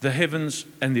the heavens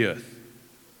and the earth.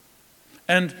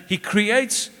 And he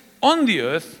creates on the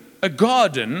earth a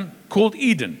garden called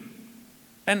Eden.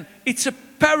 And it's a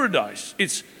paradise.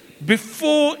 It's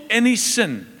before any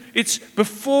sin. It's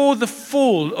before the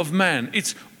fall of man.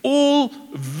 It's all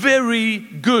very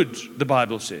good, the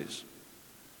Bible says.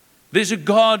 There's a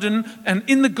garden, and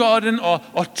in the garden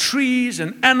are trees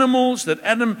and animals that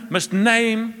Adam must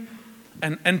name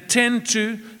and tend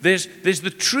to. There's the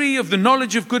tree of the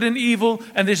knowledge of good and evil,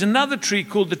 and there's another tree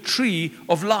called the tree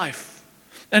of life.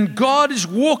 And God is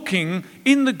walking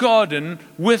in the garden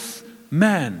with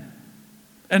man.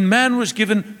 And man was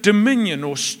given dominion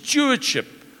or stewardship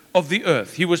of the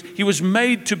earth. He was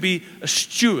made to be a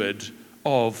steward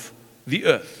of the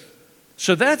earth.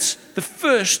 So that's the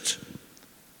first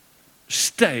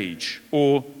stage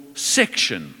or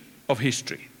section of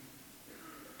history.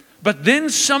 But then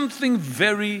something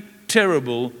very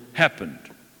terrible happened.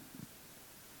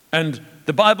 And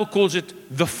the Bible calls it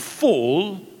the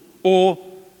fall or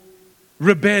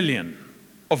rebellion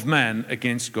of man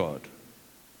against God.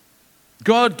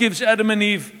 God gives Adam and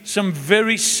Eve some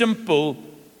very simple,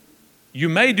 you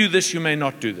may do this, you may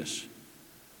not do this.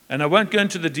 And I won't go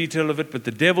into the detail of it, but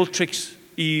the devil tricks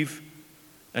Eve,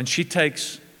 and she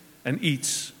takes and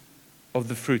eats of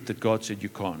the fruit that God said you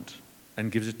can't,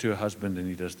 and gives it to her husband, and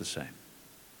he does the same.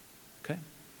 Okay?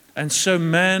 And so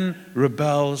man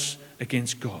rebels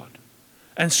against God.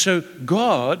 And so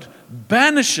God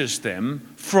banishes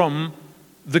them from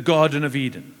the Garden of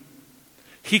Eden.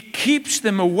 He keeps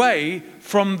them away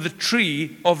from the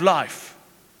tree of life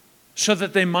so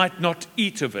that they might not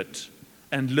eat of it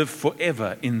and live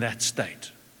forever in that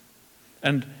state.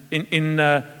 And in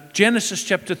Genesis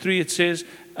chapter 3 it says,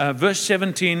 verse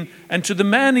 17, and to the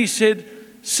man he said,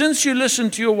 since you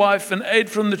listened to your wife and ate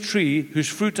from the tree whose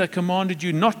fruit I commanded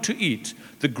you not to eat,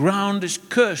 the ground is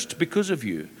cursed because of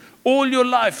you. All your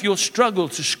life you'll struggle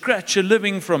to scratch a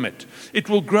living from it. It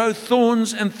will grow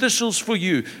thorns and thistles for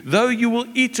you, though you will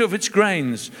eat of its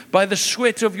grains. By the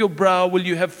sweat of your brow will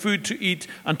you have food to eat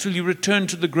until you return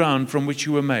to the ground from which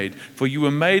you were made. For you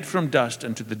were made from dust,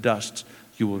 and to the dust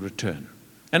you will return.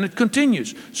 And it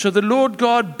continues. So the Lord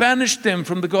God banished them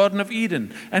from the Garden of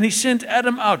Eden, and he sent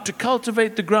Adam out to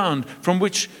cultivate the ground from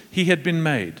which he had been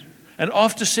made. And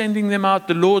after sending them out,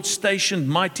 the Lord stationed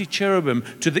mighty cherubim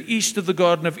to the east of the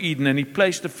Garden of Eden, and he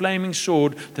placed a flaming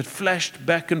sword that flashed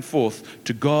back and forth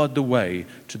to guard the way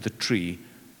to the tree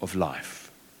of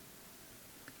life.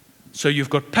 So you've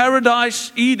got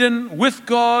paradise, Eden, with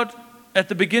God at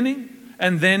the beginning,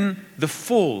 and then the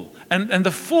fall. And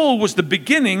the fall was the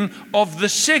beginning of the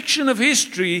section of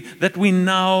history that we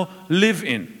now live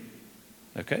in.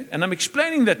 Okay? And I'm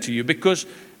explaining that to you because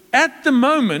at the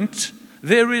moment,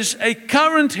 there is a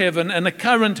current heaven and a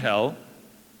current hell.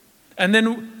 And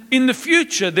then in the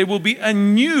future, there will be a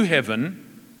new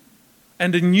heaven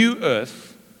and a new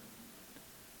earth.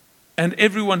 And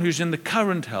everyone who's in the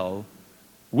current hell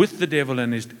with the devil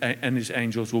and his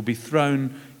angels will be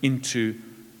thrown into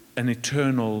an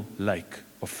eternal lake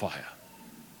of fire.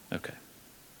 Okay.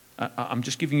 I'm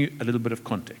just giving you a little bit of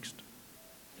context.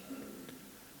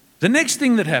 The next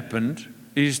thing that happened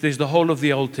is there's the whole of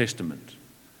the Old Testament.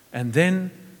 And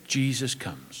then Jesus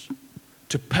comes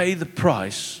to pay the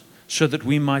price so that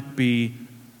we might be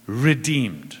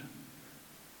redeemed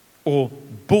or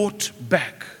bought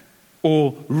back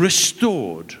or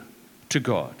restored to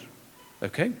God.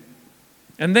 Okay?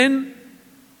 And then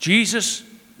Jesus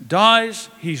dies.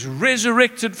 He's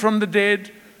resurrected from the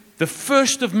dead, the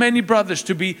first of many brothers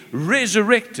to be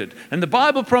resurrected. And the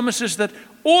Bible promises that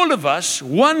all of us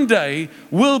one day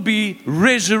will be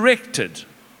resurrected.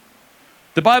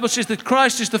 The Bible says that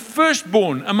Christ is the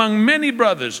firstborn among many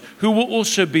brothers who will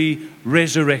also be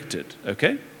resurrected.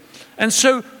 Okay? And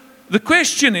so the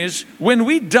question is, when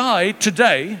we die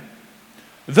today,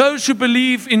 those who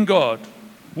believe in God,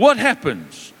 what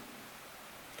happens?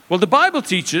 Well, the Bible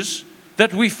teaches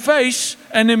that we face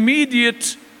an immediate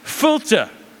filter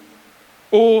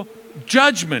or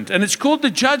judgment, and it's called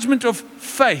the judgment of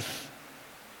faith.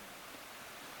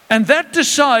 And that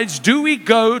decides, do we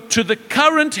go to the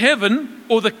current heaven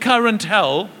or the current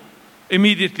hell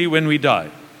immediately when we die?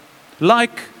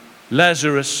 Like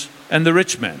Lazarus and the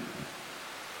rich man.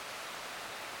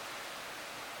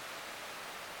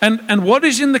 And what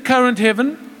is in the current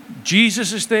heaven?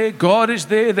 Jesus is there, God is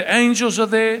there, the angels are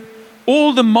there.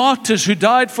 All the martyrs who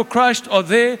died for Christ are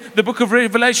there. The book of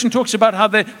Revelation talks about how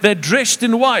they're dressed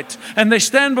in white and they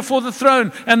stand before the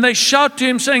throne and they shout to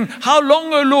him saying, "How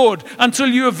long, O Lord, until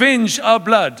you avenge our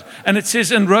blood?" And it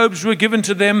says, and robes were given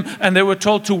to them and they were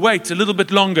told to wait a little bit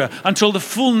longer until the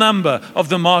full number of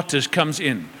the martyrs comes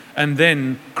in. And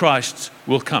then Christ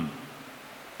will come.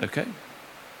 Okay?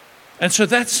 And so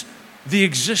that's the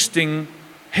existing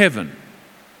heaven.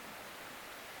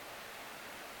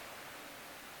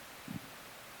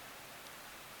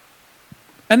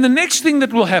 And the next thing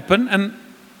that will happen,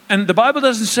 and the Bible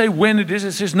doesn't say when it is,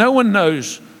 it says no one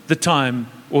knows the time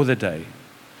or the day,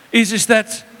 is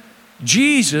that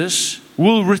Jesus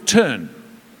will return.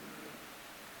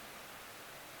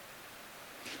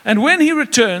 And when he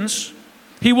returns,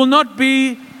 he will not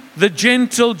be the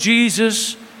gentle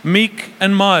Jesus, meek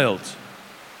and mild,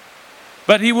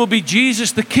 but he will be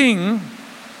Jesus the King,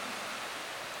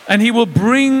 and he will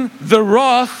bring the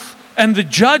wrath and the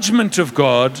judgment of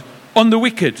God on the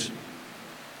wicked.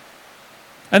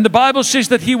 And the Bible says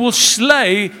that he will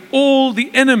slay all the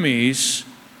enemies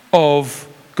of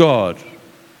God.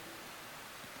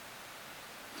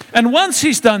 And once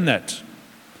he's done that,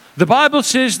 the Bible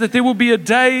says that there will be a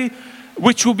day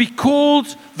which will be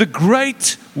called the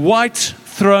Great White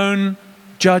Throne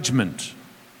Judgment.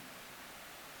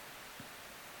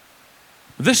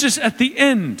 This is at the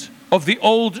end of the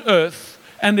old earth,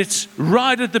 and it's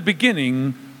right at the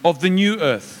beginning of the new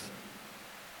earth.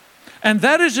 And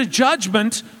that is a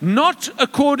judgment not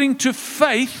according to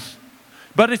faith,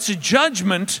 but it's a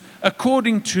judgment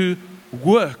according to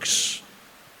works.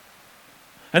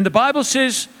 And the Bible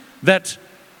says that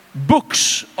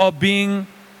books are being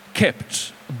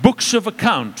kept, books of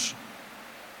account.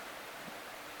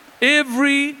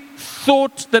 Every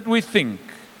thought that we think,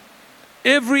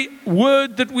 every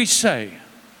word that we say,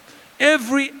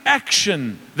 every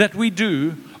action that we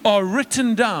do are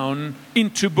written down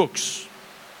into books.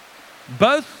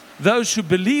 Both those who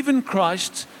believe in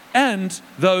Christ and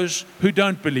those who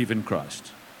don't believe in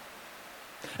Christ.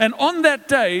 And on that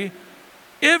day,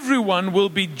 everyone will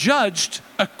be judged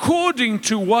according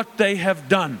to what they have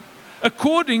done,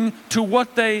 according to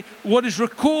what is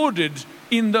recorded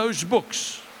in those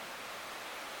books.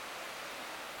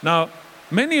 Now,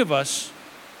 many of us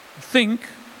think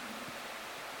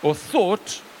or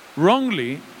thought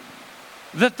wrongly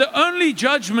that the only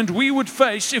judgment we would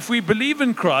face if we believe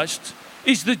in Christ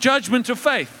is the judgment of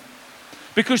faith.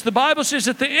 Because the Bible says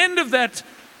at the end of that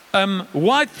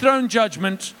white throne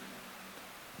judgment,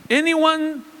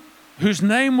 anyone whose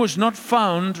name was not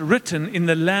found written in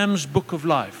the Lamb's book of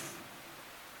life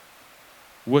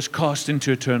was cast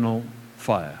into eternal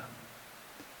fire.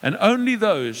 And only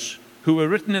those who were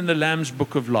written in the Lamb's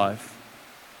book of life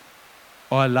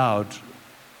are allowed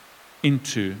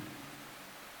into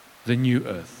the new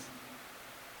earth.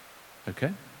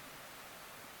 Okay?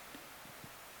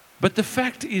 But the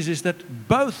fact is that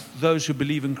both those who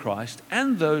believe in Christ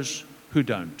and those who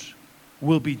don't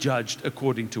will be judged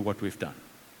according to what we've done.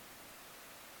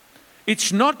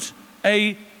 It's not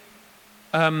a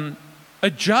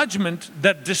judgment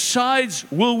that decides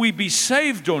will we be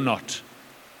saved or not.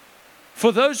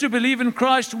 For those who believe in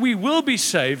Christ, we will be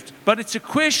saved, but it's a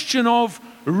question of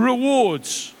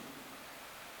rewards.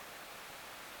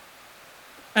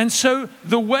 And so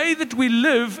the way that we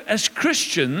live as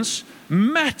Christians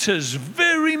matters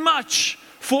very much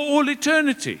for all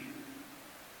eternity.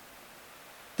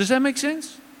 Does that make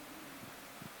sense?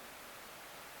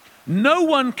 No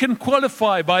one can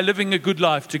qualify by living a good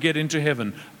life to get into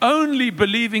heaven. Only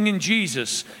believing in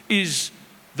Jesus is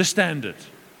the standard.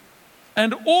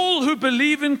 And all who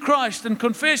believe in Christ and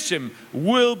confess Him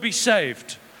will be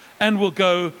saved and will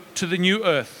go to the new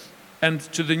earth and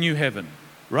to the new heaven.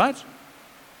 Right?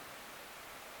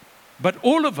 But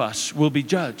all of us will be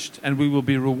judged and we will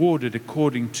be rewarded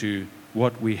according to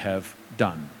what we have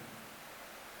done.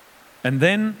 And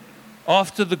then,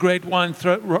 after the great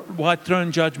white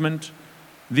throne judgment,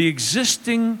 the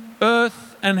existing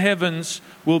earth and heavens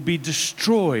will be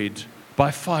destroyed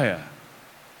by fire.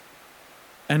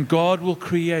 And God will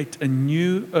create a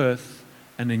new earth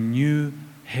and a new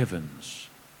heavens.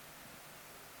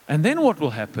 And then what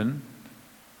will happen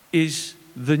is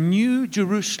the new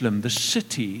Jerusalem, the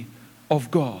city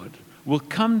of God, will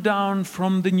come down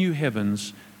from the new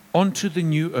heavens onto the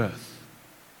new earth.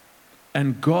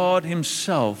 And God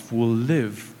Himself will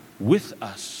live with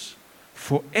us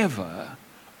forever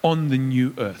on the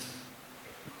new earth.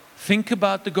 Think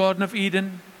about the Garden of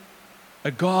Eden,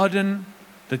 a garden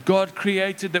that God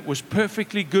created that was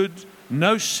perfectly good,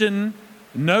 no sin,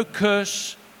 no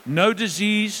curse, no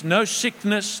disease, no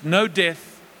sickness, no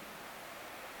death.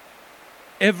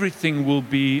 Everything will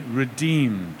be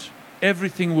redeemed.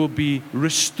 Everything will be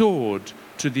restored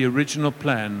to the original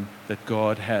plan that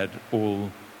God had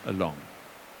all along.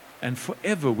 And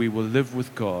forever we will live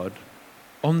with God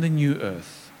on the new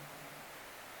earth.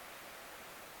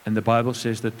 And the Bible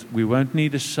says that we won't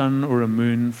need a sun or a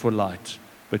moon for light,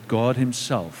 but God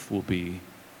Himself will be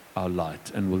our light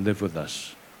and will live with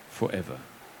us forever.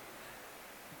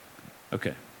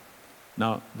 Okay.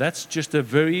 Now, that's just a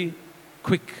very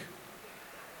quick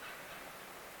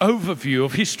overview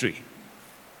of history.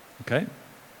 Okay?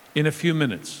 In a few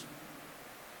minutes.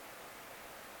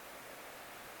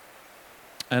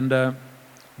 And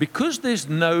because there's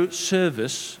no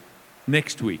service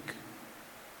next week,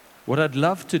 what I'd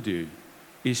love to do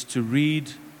is to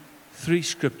read 3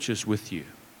 scriptures with you.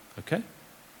 Okay?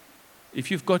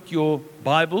 If you've got your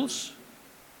Bibles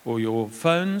or your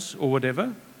phones or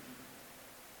whatever,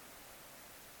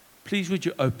 please would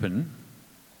you open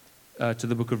to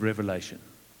the book of Revelation.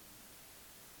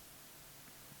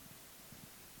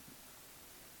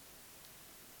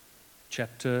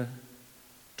 Chapter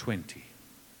 20.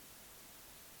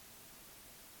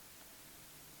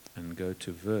 And go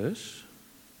to verse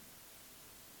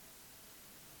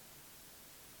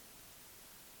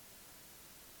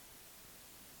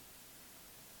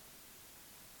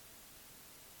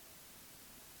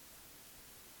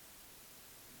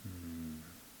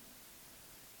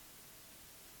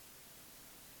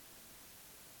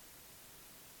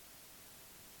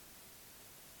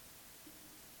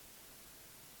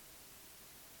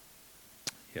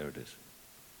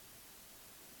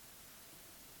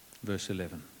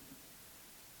 11.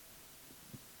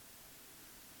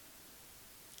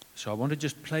 So I want to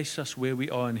just place us where we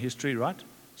are in history, right?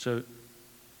 So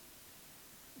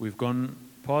we've gone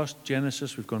past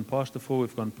Genesis, we've gone past the fall,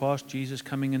 we've gone past Jesus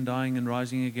coming and dying and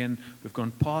rising again, we've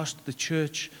gone past the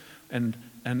church, and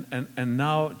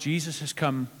now Jesus has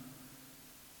come,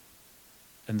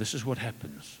 and this is what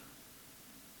happens.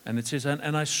 And it says,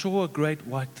 and I saw a great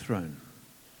white throne,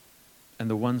 and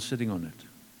the one sitting on it.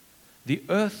 The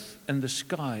earth and the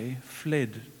sky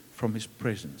fled from His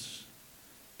presence,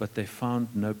 but they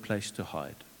found no place to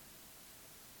hide.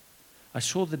 I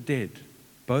saw the dead,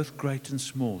 both great and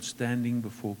small, standing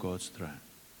before God's throne.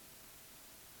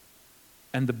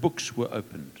 And the books were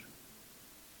opened,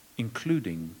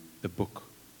 including the book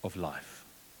of life.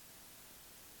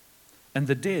 And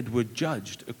the dead were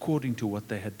judged according to what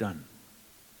they had done,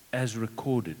 as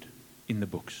recorded in the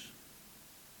books.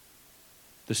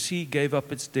 The sea gave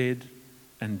up its dead,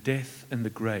 and death and the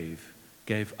grave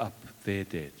gave up their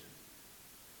dead.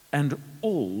 And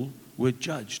all were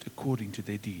judged according to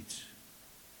their deeds.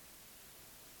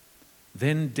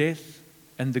 Then death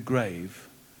and the grave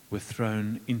were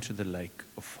thrown into the lake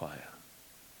of fire.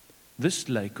 This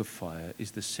lake of fire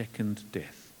is the second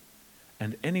death.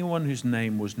 And anyone whose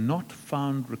name was not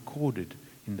found recorded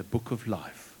in the book of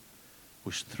life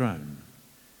was thrown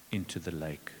into the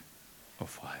lake of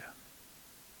fire.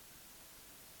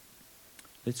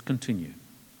 Let's continue.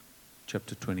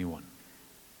 Chapter 21.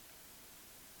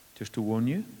 Just to warn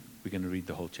you, we're going to read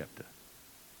the whole chapter.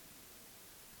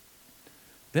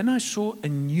 Then I saw a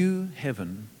new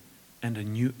heaven and a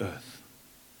new earth.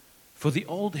 For the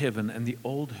old heaven and the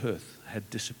old earth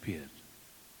had disappeared.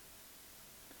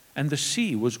 And the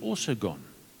sea was also gone.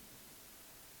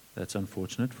 That's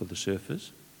unfortunate for the surfers.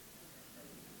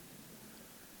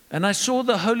 And I saw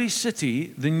the holy city,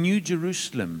 the new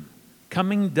Jerusalem,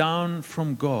 coming down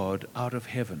from God out of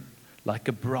heaven, like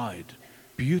a bride,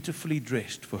 beautifully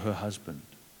dressed for her husband.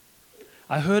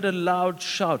 I heard a loud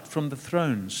shout from the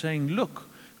throne saying, "Look,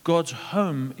 God's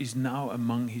home is now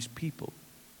among his people.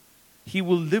 He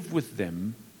will live with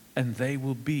them, and they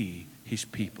will be his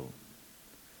people.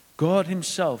 God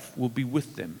himself will be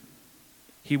with them.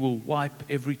 He will wipe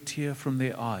every tear from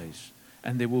their eyes,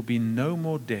 and there will be no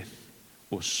more death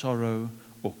or sorrow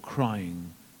or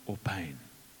crying or pain.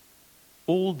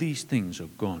 All these things are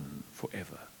gone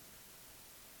forever."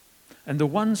 And the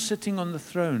one sitting on the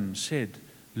throne said,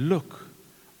 "Look,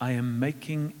 I am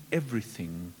making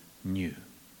everything new."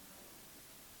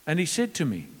 And he said to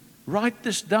me, "Write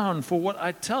this down, for what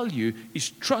I tell you is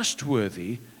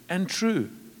trustworthy and true."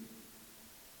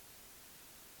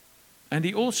 And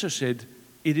he also said,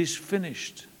 "It is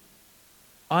finished.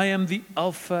 I am the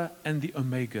Alpha and the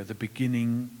Omega, the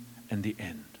beginning and the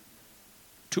end.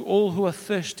 To all who are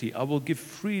thirsty, I will give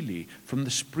freely from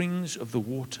the springs of the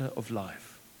water of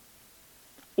life.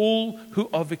 All who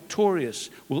are victorious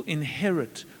will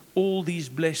inherit all these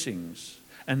blessings,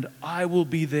 and I will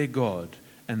be their God,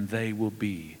 and they will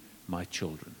be my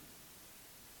children.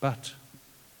 But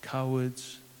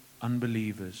cowards,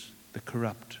 unbelievers, the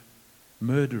corrupt,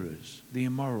 murderers, the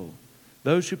immoral,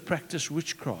 those who practice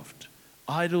witchcraft,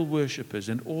 idol worshippers,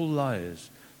 and all liars,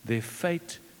 their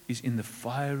fate is in the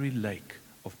fiery lake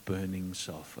of burning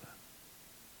sulfur.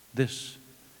 This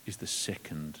is the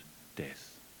second death."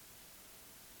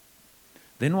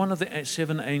 Then one of the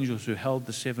 7 angels who held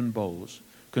the 7 bowls,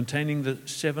 containing the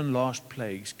 7 last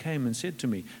plagues, came and said to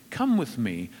me, "Come with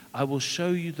me, I will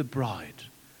show you the bride,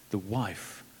 the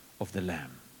wife of the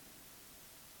Lamb."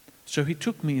 So he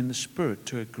took me in the Spirit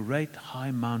to a great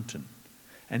high mountain,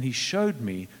 and he showed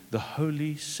me the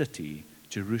holy city,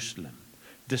 Jerusalem,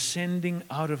 descending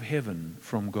out of heaven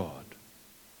from God.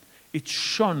 It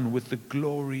shone with the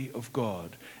glory of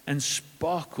God and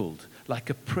sparkled like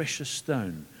a precious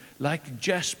stone, like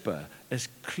jasper, as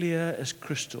clear as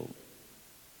crystal.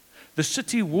 The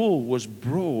city wall was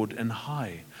broad and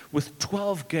high, with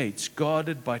 12 gates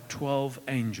guarded by 12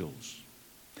 angels.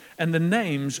 And the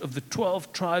names of the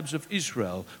 12 tribes of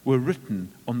Israel were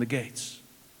written on the gates.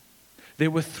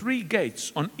 There were 3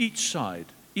 gates on each side,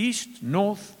 east,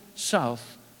 north,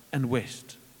 south, and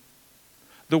west.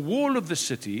 The wall of the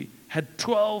city had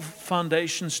 12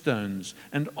 foundation stones,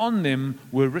 and on them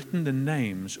were written the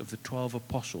names of the 12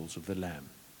 apostles of the Lamb.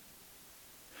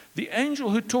 The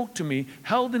angel who talked to me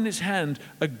held in his hand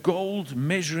a gold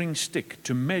measuring stick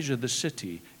to measure the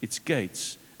city, its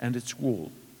gates, and its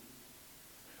wall.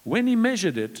 When he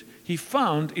measured it, he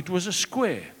found it was a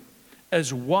square,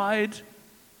 as wide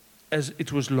as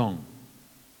it was long.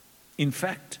 In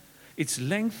fact, its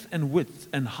length and width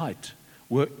and height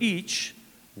were each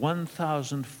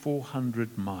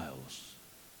 1,400 miles.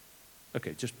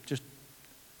 Okay, just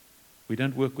we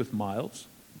don't work with miles,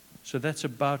 so that's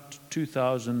about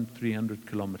 2,300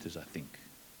 kilometers, I think.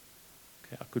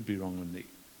 Okay, I could be wrong on the.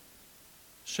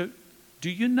 So, do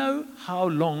you know how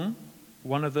long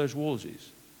one of those walls is?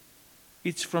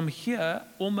 It's from here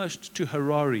almost to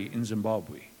Harare in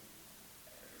Zimbabwe.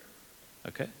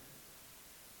 Okay?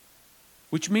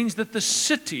 Which means that the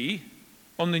city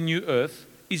on the new earth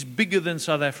is bigger than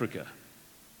South Africa.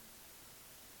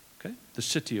 Okay? The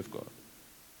city of God.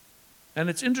 And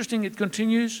it's interesting, it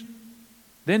continues.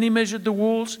 Then he measured the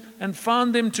walls and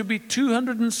found them to be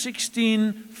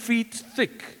 216 feet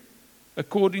thick,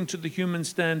 according to the human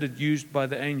standard used by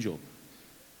the angel.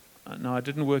 No, I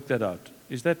didn't work that out.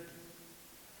 Is that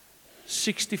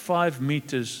 65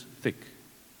 meters thick?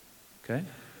 Okay?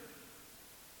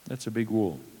 That's a big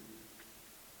wall.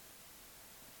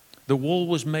 The wall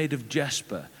was made of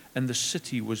jasper, and the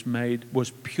city was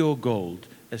pure gold,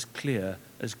 as clear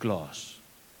as glass.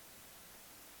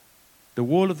 The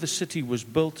wall of the city was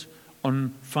built on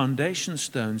foundation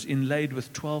stones inlaid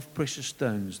with 12 precious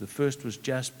stones. The first was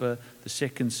jasper, the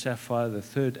second sapphire, the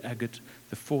third agate,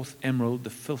 the fourth emerald, the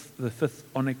fifth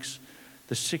onyx,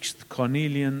 the sixth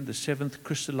carnelian, the seventh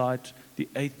chrysolite, the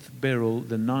eighth beryl,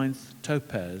 the ninth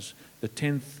topaz, the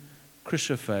 10th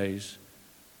chrysoprase,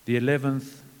 the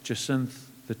 11th jacinth,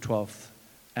 the 12th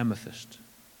amethyst.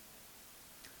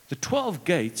 The 12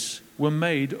 gates were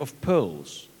made of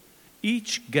pearls,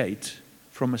 each gate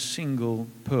from a single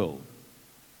pearl.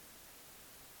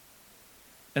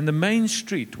 And the main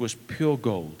street was pure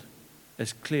gold,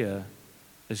 as clear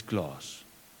as glass.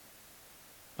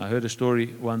 I heard a story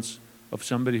once of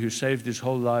somebody who saved his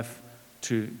whole life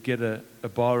to get a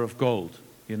bar of gold,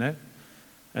 you know?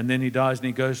 And then he dies and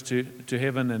he goes to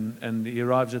heaven and he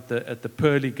arrives at the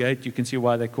pearly gate. You can see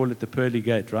why they call it the pearly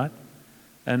gate, right?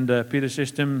 And Peter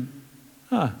says to him,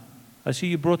 I see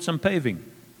you brought some paving.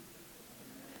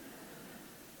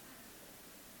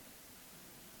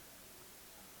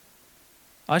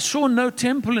 I saw no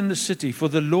temple in the city, for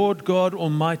the Lord God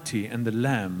Almighty and the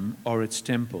Lamb are its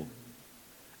temple.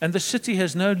 And the city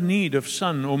has no need of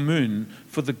sun or moon,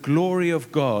 for the glory of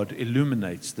God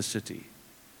illuminates the city,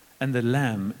 and the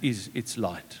Lamb is its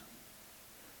light.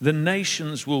 The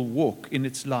nations will walk in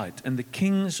its light, and the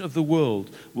kings of the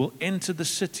world will enter the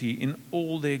city in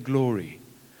all their glory.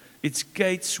 Its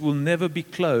gates will never be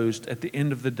closed at the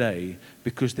end of the day,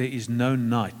 because there is no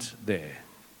night there.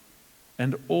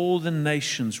 And all the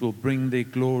nations will bring their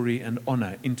glory and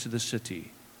honor into the city.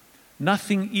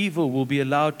 Nothing evil will be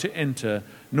allowed to enter,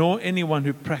 nor anyone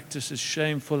who practices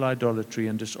shameful idolatry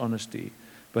and dishonesty,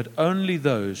 but only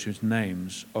those whose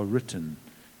names are written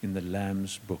in the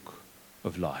Lamb's book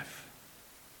of life.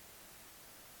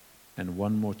 And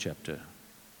one more chapter,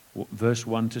 verse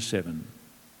 1 to 7,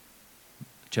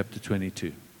 chapter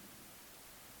 22.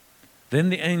 Then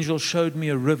the angel showed me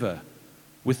a river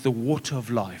with the water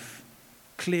of life,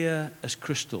 clear as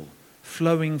crystal,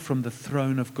 flowing from the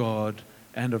throne of God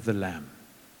and of the Lamb.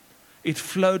 It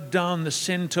flowed down the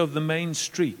center of the main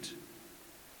street.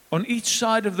 On each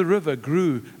side of the river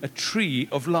grew a tree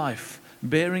of life,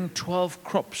 bearing 12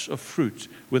 crops of fruit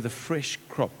with a fresh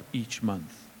crop each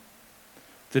month.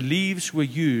 The leaves were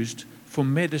used for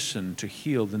medicine to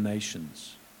heal the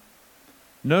nations.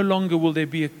 No longer will there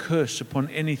be a curse upon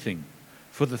anything,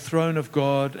 for the throne of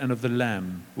God and of the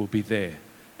Lamb will be there,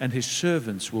 and his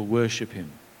servants will worship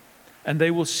him. And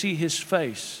they will see his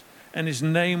face, and his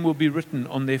name will be written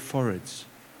on their foreheads.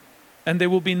 And there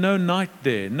will be no night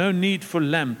there, no need for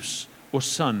lamps or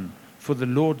sun, for the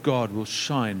Lord God will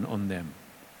shine on them.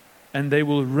 And they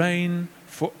will reign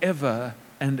forever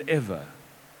and ever.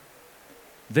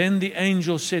 Then the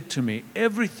angel said to me,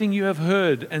 everything you have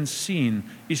heard and seen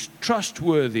is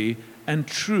trustworthy and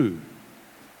true.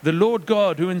 The Lord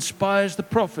God, who inspires the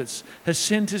prophets, has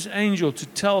sent his angel to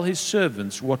tell his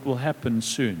servants what will happen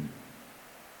soon.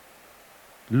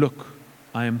 Look,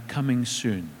 I am coming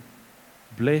soon.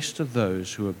 Blessed are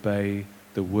those who obey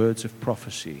the words of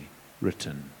prophecy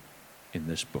written in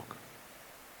this book.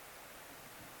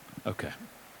 Okay.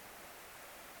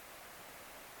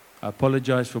 I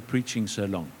apologize for preaching so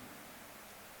long.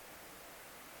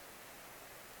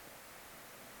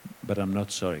 But I'm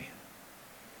not sorry.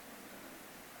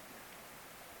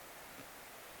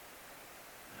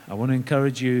 I want to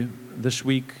encourage you this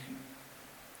week,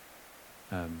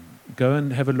 go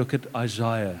and have a look at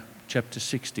Isaiah chapter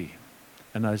 60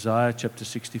 and Isaiah chapter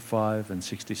 65 and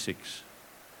 66.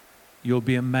 You'll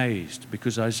be amazed,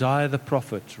 because Isaiah the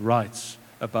prophet writes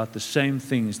about the same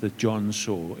things that John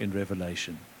saw in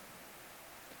Revelation.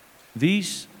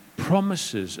 These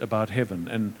promises about heaven,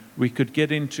 and we could get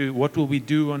into what will we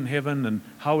do on heaven and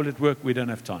how will it work. We don't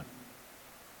have time.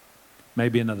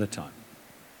 Maybe another time.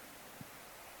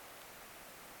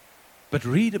 But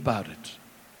read about it.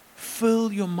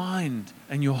 Fill your mind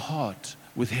and your heart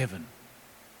with heaven.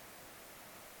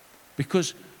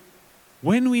 Because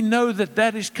when we know that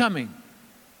that is coming,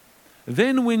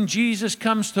 then when Jesus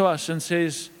comes to us and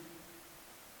says,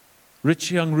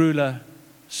 rich young ruler,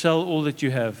 sell all that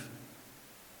you have,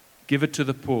 give it to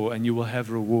the poor, and you will have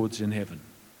rewards in heaven.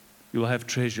 You will have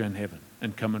treasure in heaven,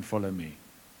 and come and follow me.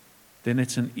 Then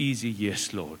it's an easy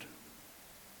yes, Lord.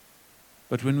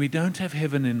 But when we don't have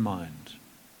heaven in mind,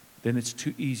 then it's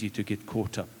too easy to get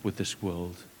caught up with this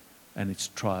world and its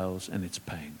trials and its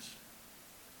pains,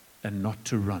 and not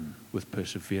to run with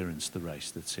perseverance the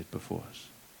race that's set before us.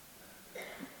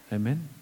 Amen.